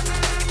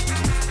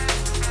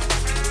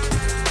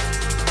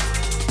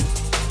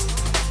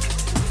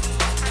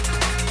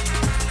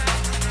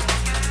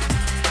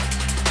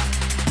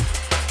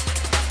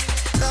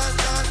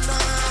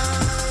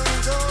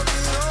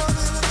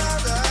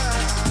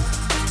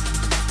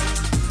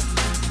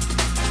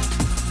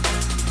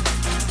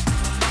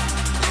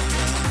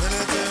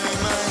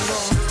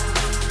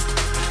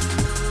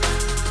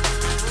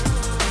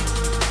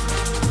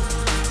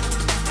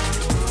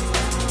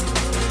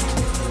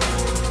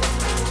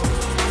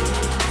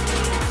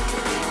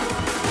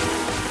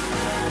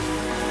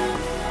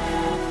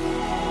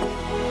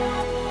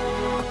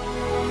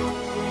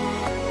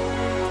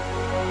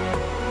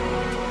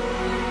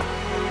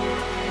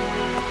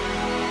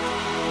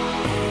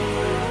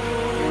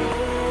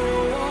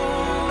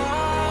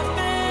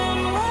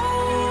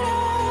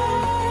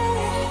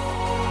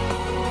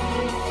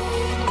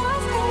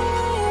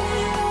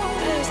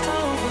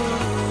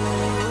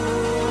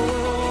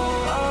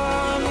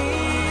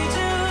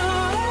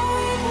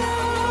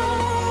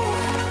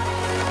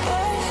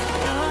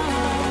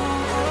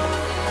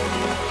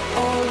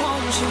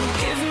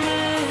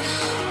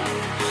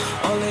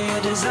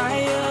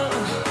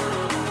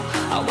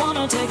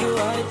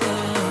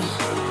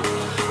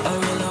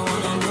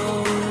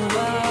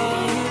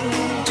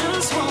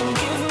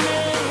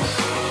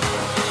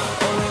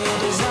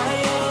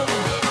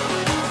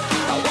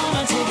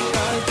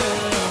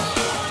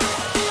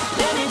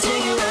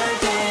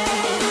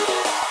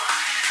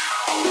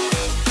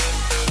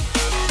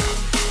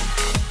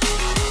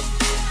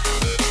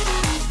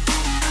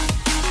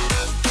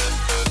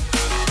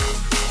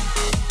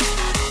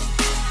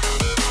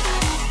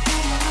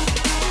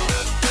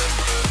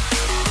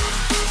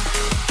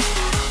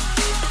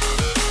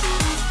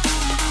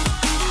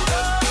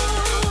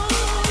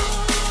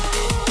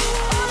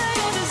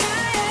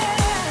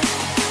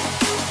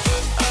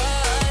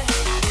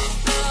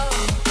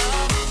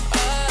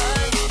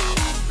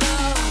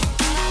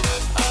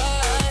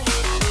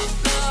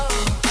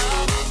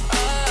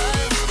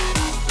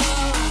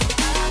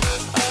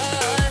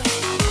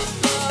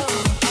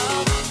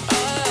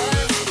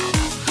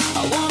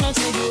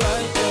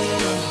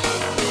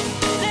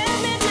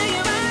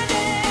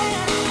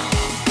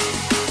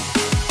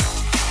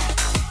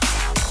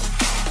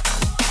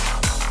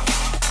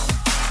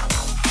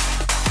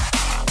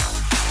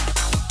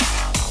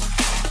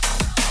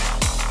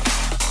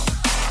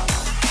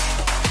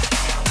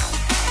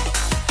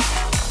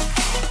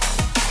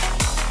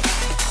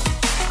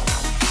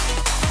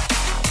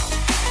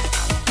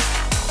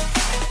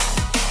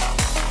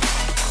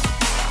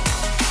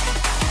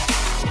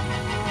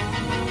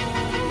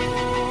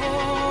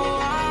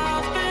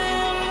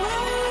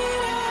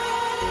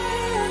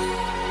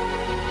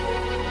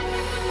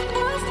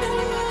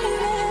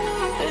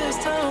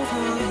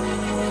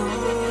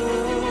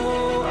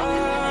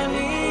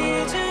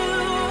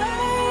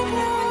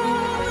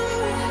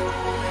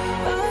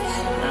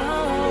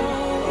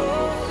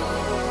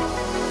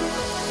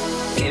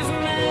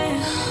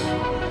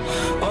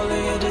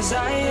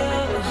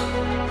 desire.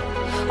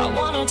 I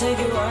wanna take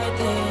you right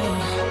there.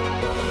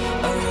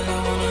 I really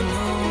wanna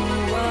know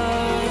why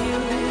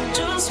you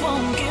just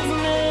won't give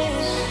me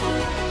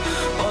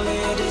all of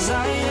your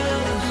desire.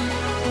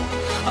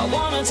 I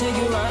wanna take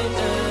you right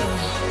there.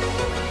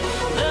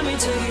 Let me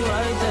take you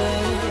right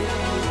there.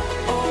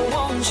 Oh,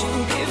 won't you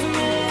give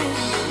me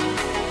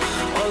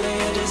all of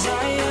your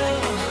desire?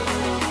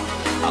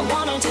 I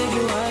wanna take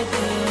you right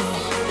there.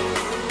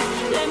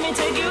 Let me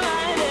take you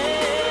right there.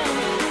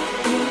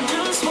 You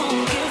just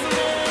won't give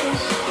me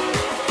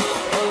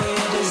all of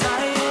your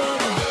desire.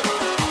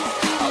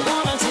 I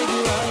wanna take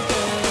you right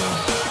there.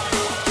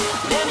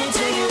 Let me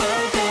take you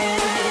right there.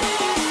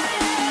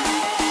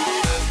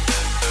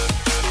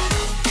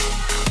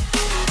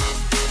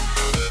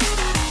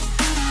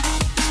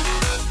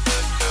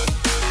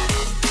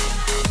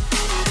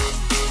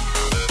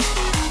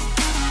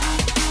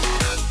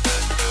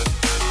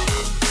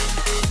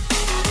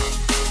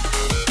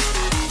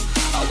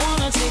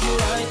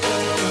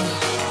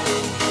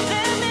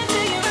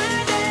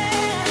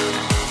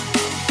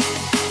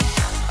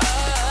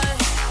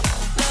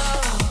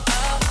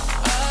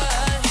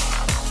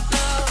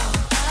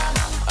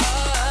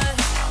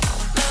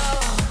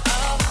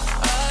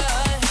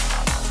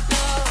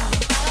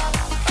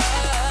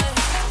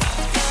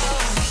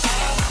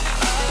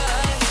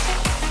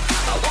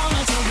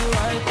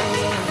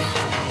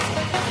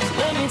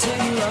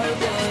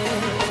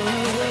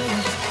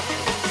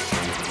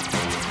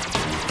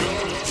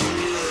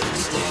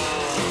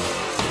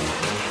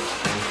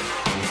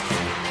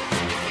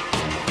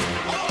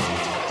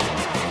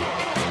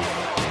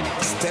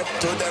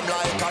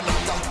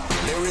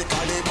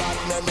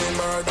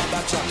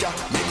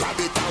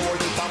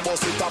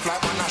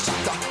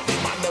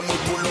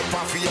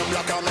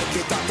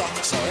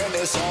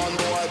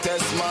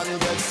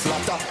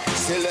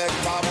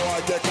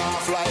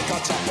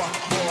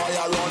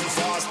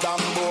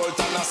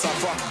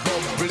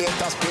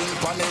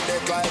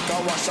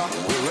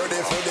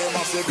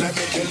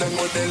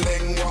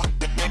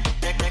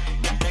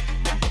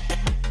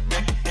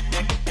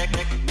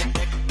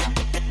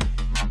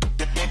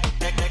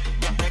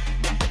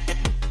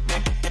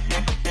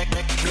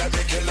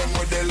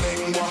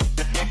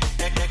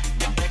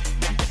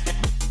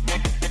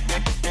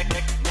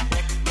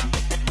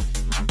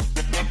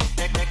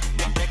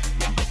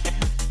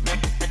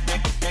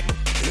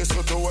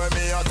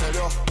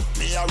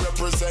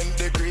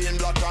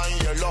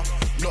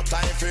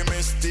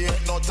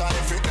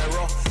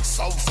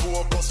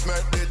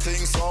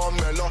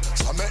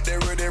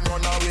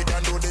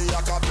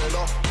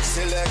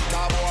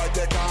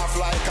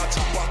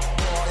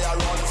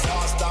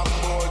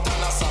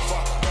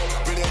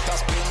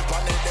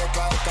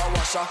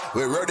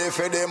 We ready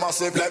for the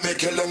massive, let me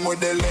kill them with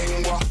the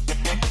lingua.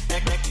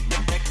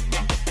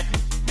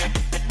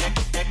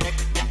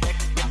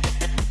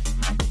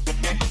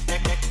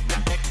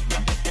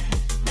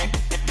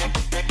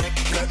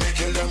 Let me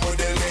kill them with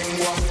the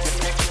lingua.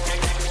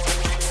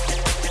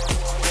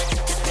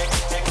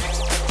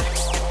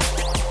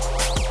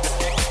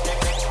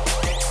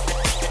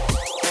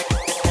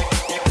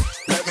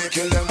 Let me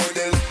kill them with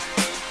the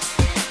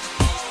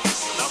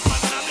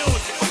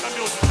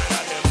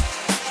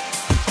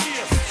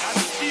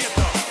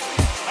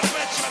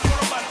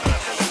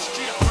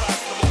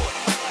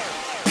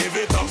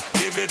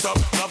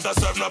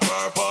serve no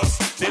purpose.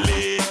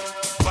 Delete.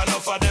 But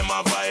enough of them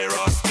a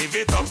virus. Give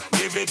it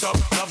up,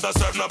 love that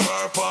serve no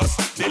purpose.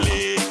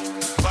 Delete.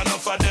 But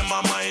enough of them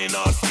a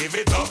minus. Give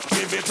it up,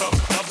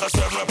 love that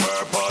serve no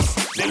purpose.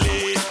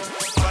 Delete.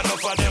 But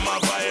enough of them a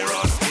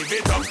virus. Give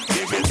it up,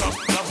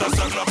 love that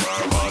serve no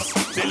purpose.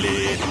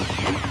 Delete.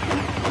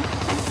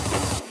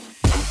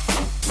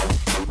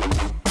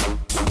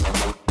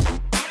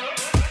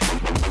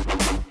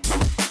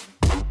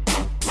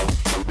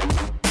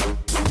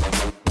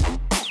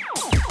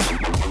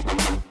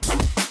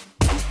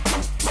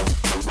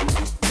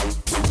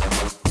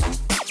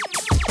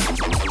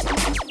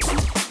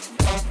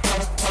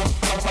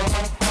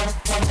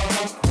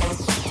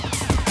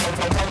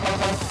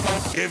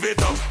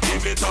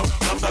 Give it up,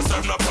 love that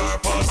serve no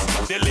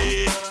purpose.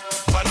 Delete,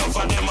 but enough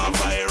of them a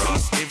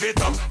virus. Give it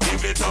up,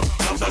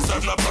 love that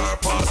serve no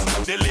purpose.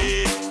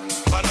 Delete,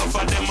 but enough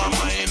of them a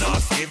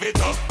minus. Give it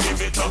up,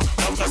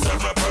 love that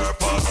serve no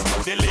purpose.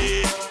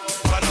 Delete,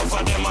 but enough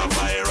of them a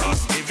virus.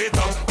 Give it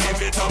up,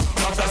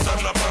 love that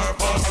serve no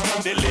purpose.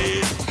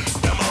 Delete,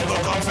 them all go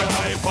come for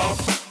hype up.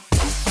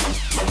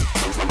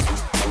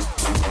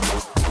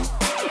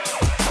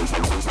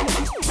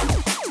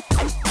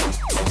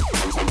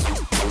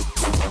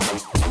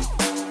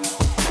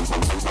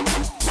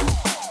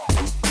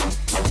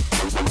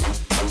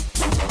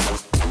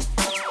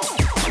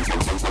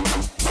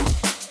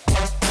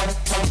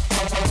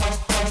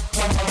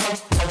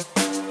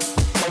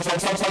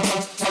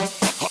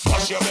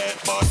 Push your bed,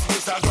 boss,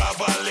 Mr.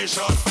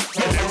 Gravelicious.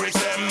 The lyrics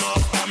them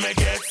up and me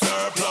get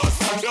surplus.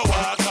 You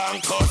walk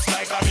and cuss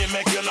like I me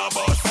make you no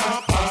bust.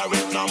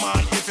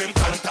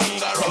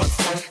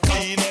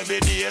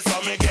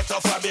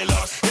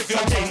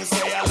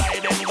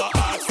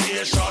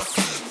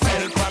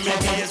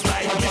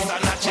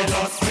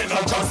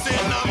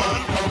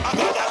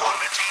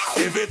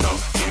 Give it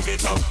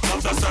up,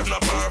 love to serve no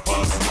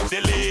purpose.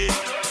 Delete,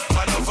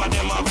 but enough of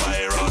them a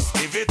virus.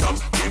 Give it up,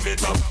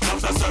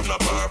 love to serve no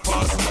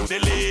purpose.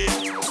 Delete,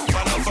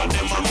 but enough of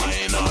them a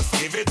minus.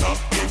 Give it up,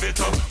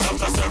 love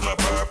to serve no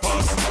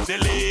purpose.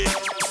 Delete,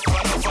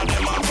 but enough of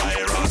them a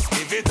virus.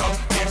 Give it up,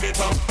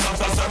 love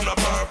to serve no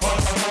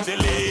purpose.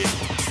 Delete.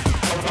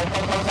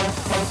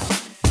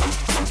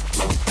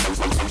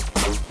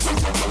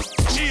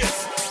 Cheers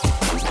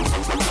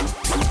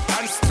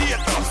and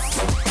status.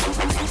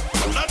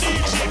 No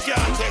DJ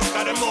can't take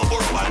 'cause them know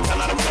Burbank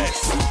and the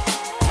place.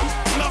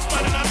 Enough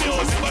man in the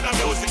music, but the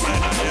music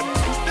kind of them.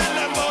 Tell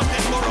them about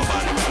it,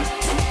 Burbank.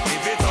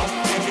 Give it up,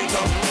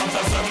 love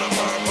to serve no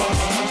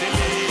purpose.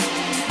 Delete.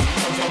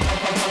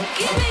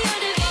 Give me your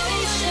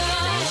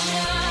devotion.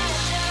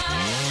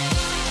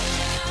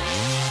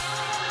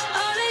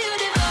 All of your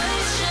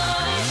devotion.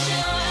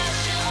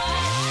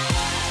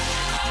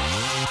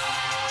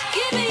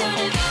 Give me your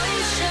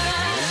devotion.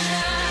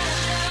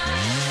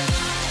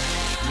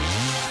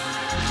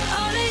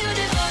 All of your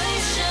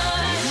devotion.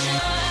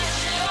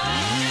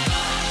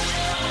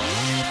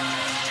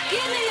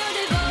 Give me your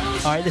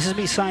devotion. Alright, this is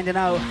me signing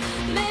out.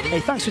 Hey,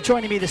 thanks for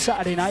joining me this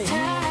Saturday night.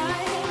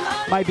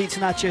 My Beats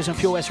Nachos on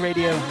Pure West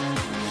Radio.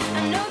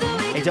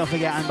 Hey, don't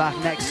forget I'm back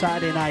next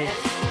Saturday night,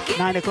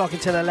 9 o'clock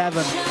until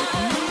 11.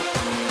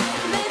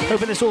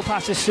 Hoping this all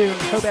passes soon.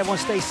 Hope everyone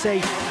stays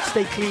safe,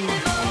 stay clean.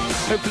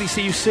 Hopefully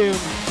see you soon.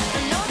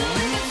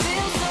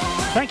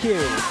 Thank you.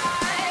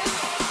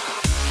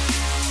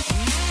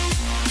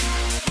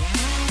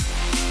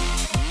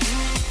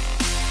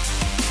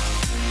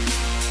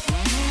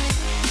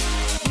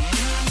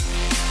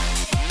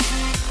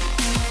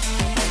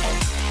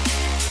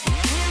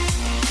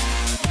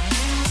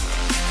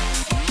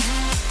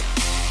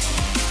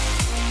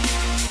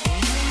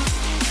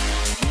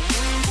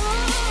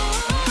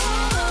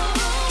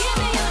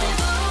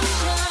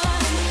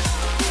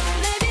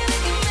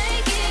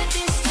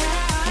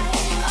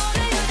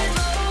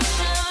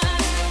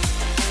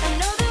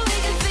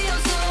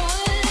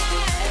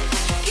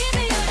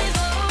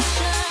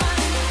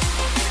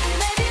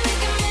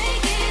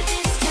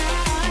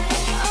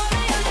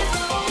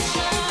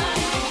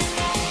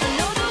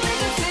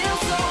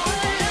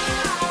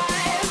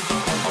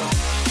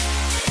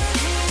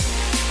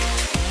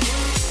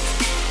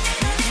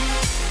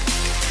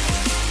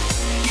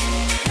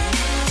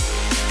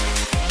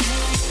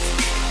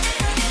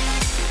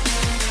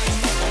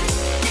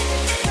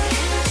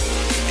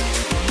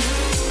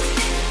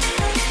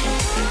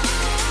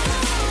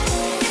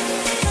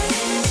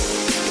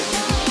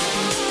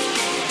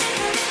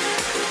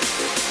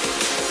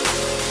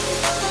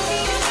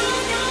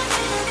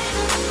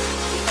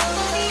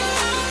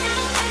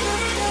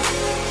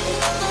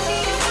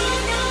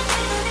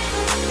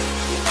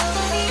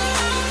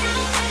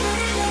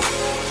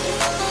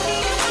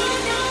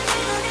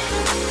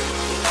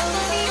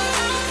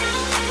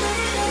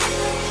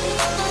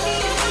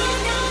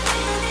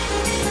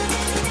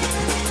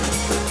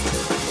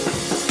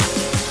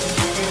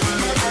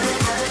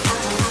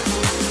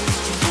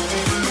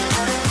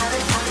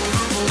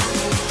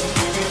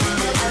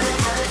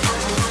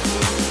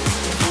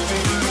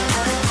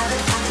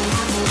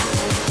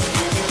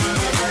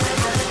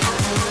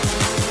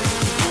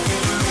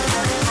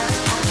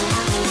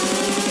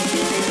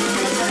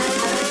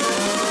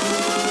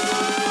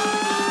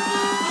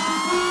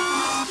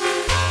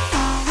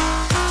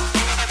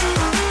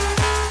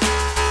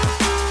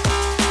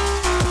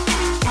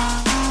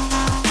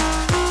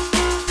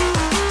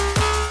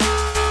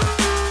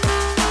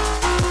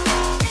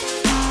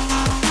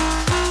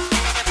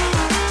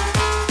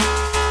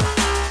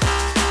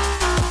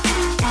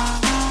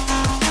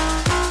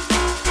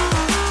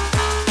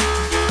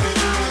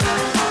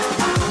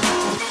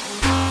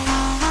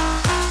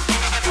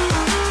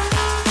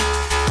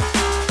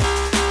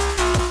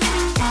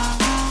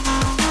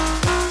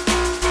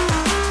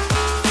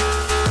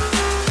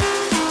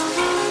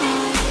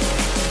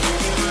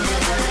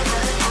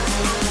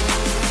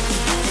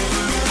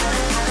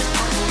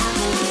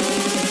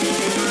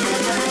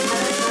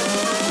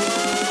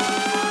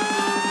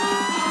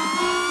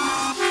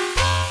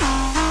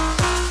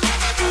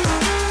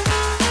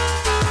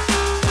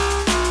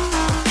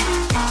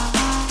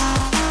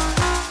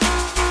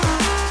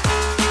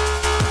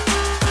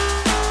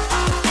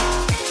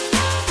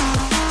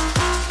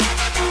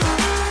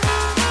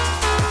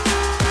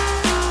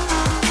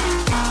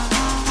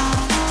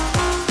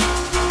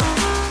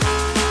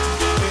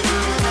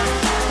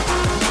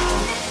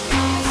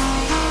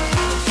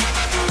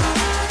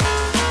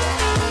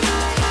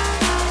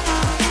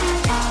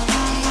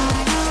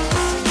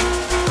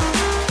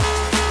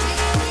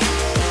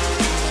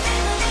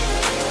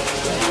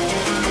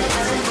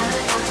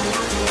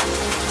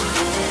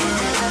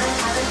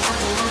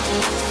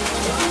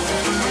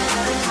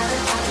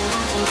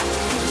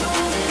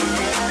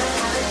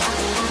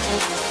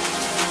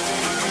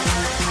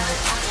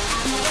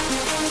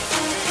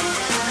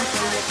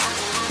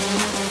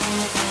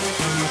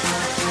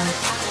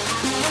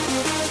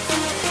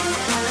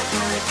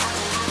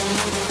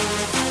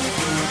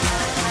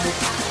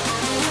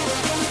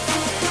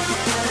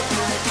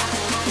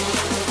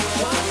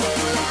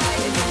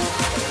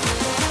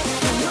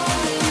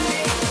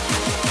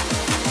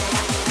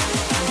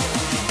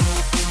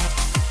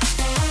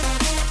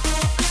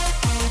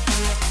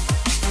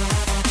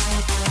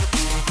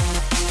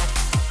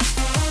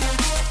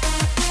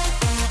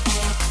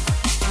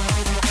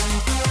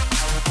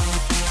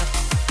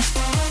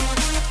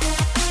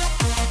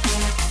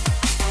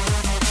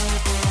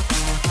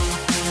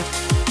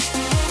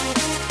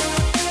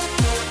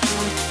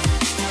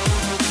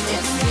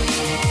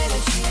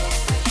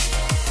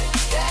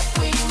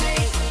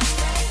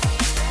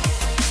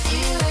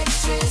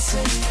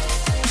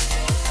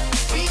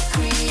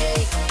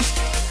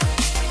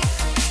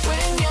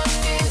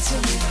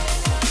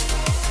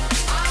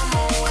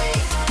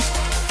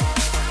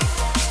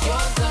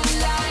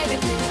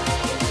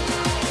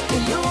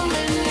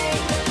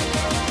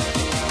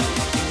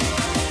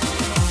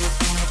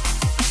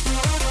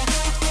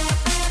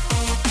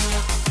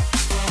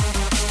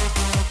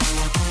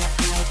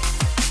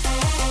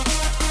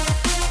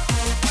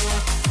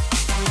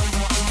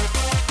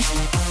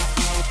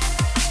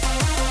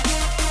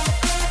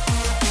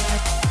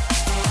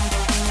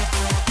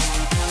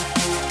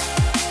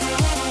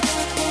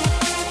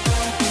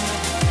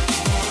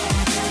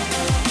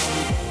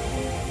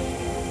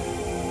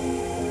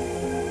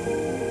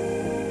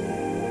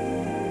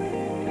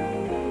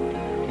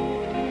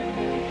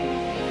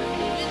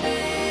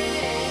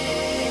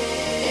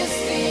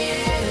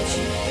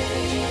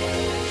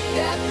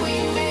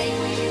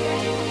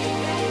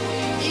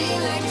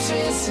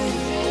 risen.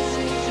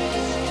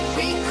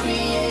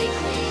 Recreate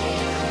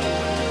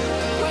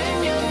when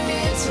you're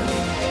near to me.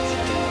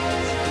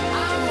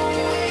 I'm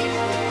awake.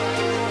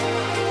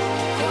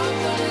 You're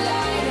the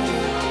light in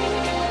me.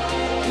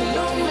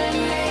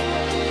 Illuminate.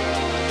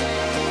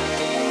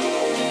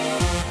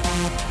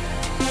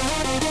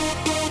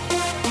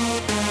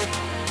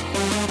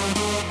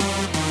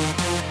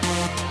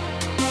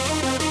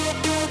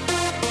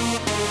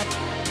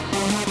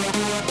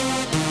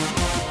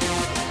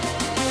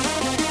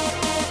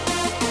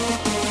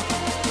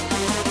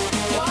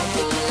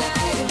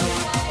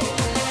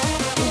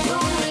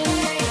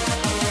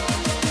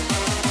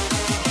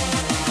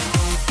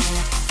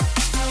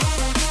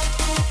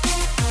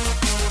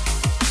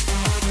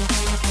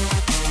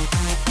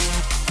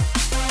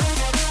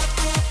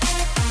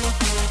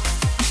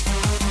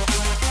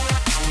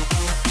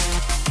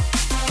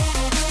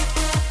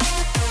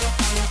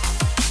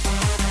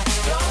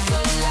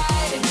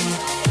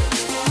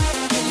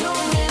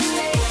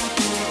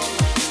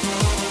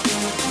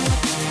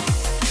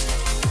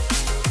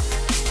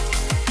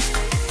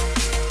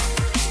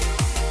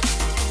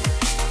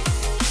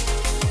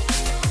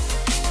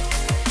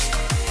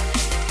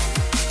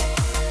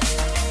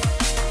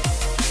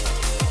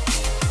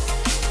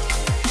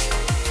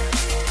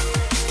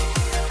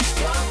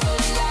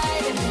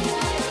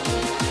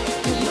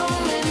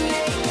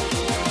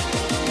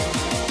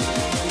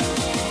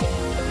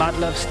 Mad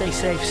love, stay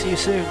safe, see you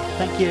soon.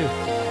 Thank you.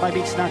 My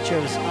Beats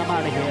Nachos, I'm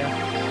out of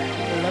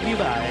here. Love you,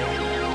 bye.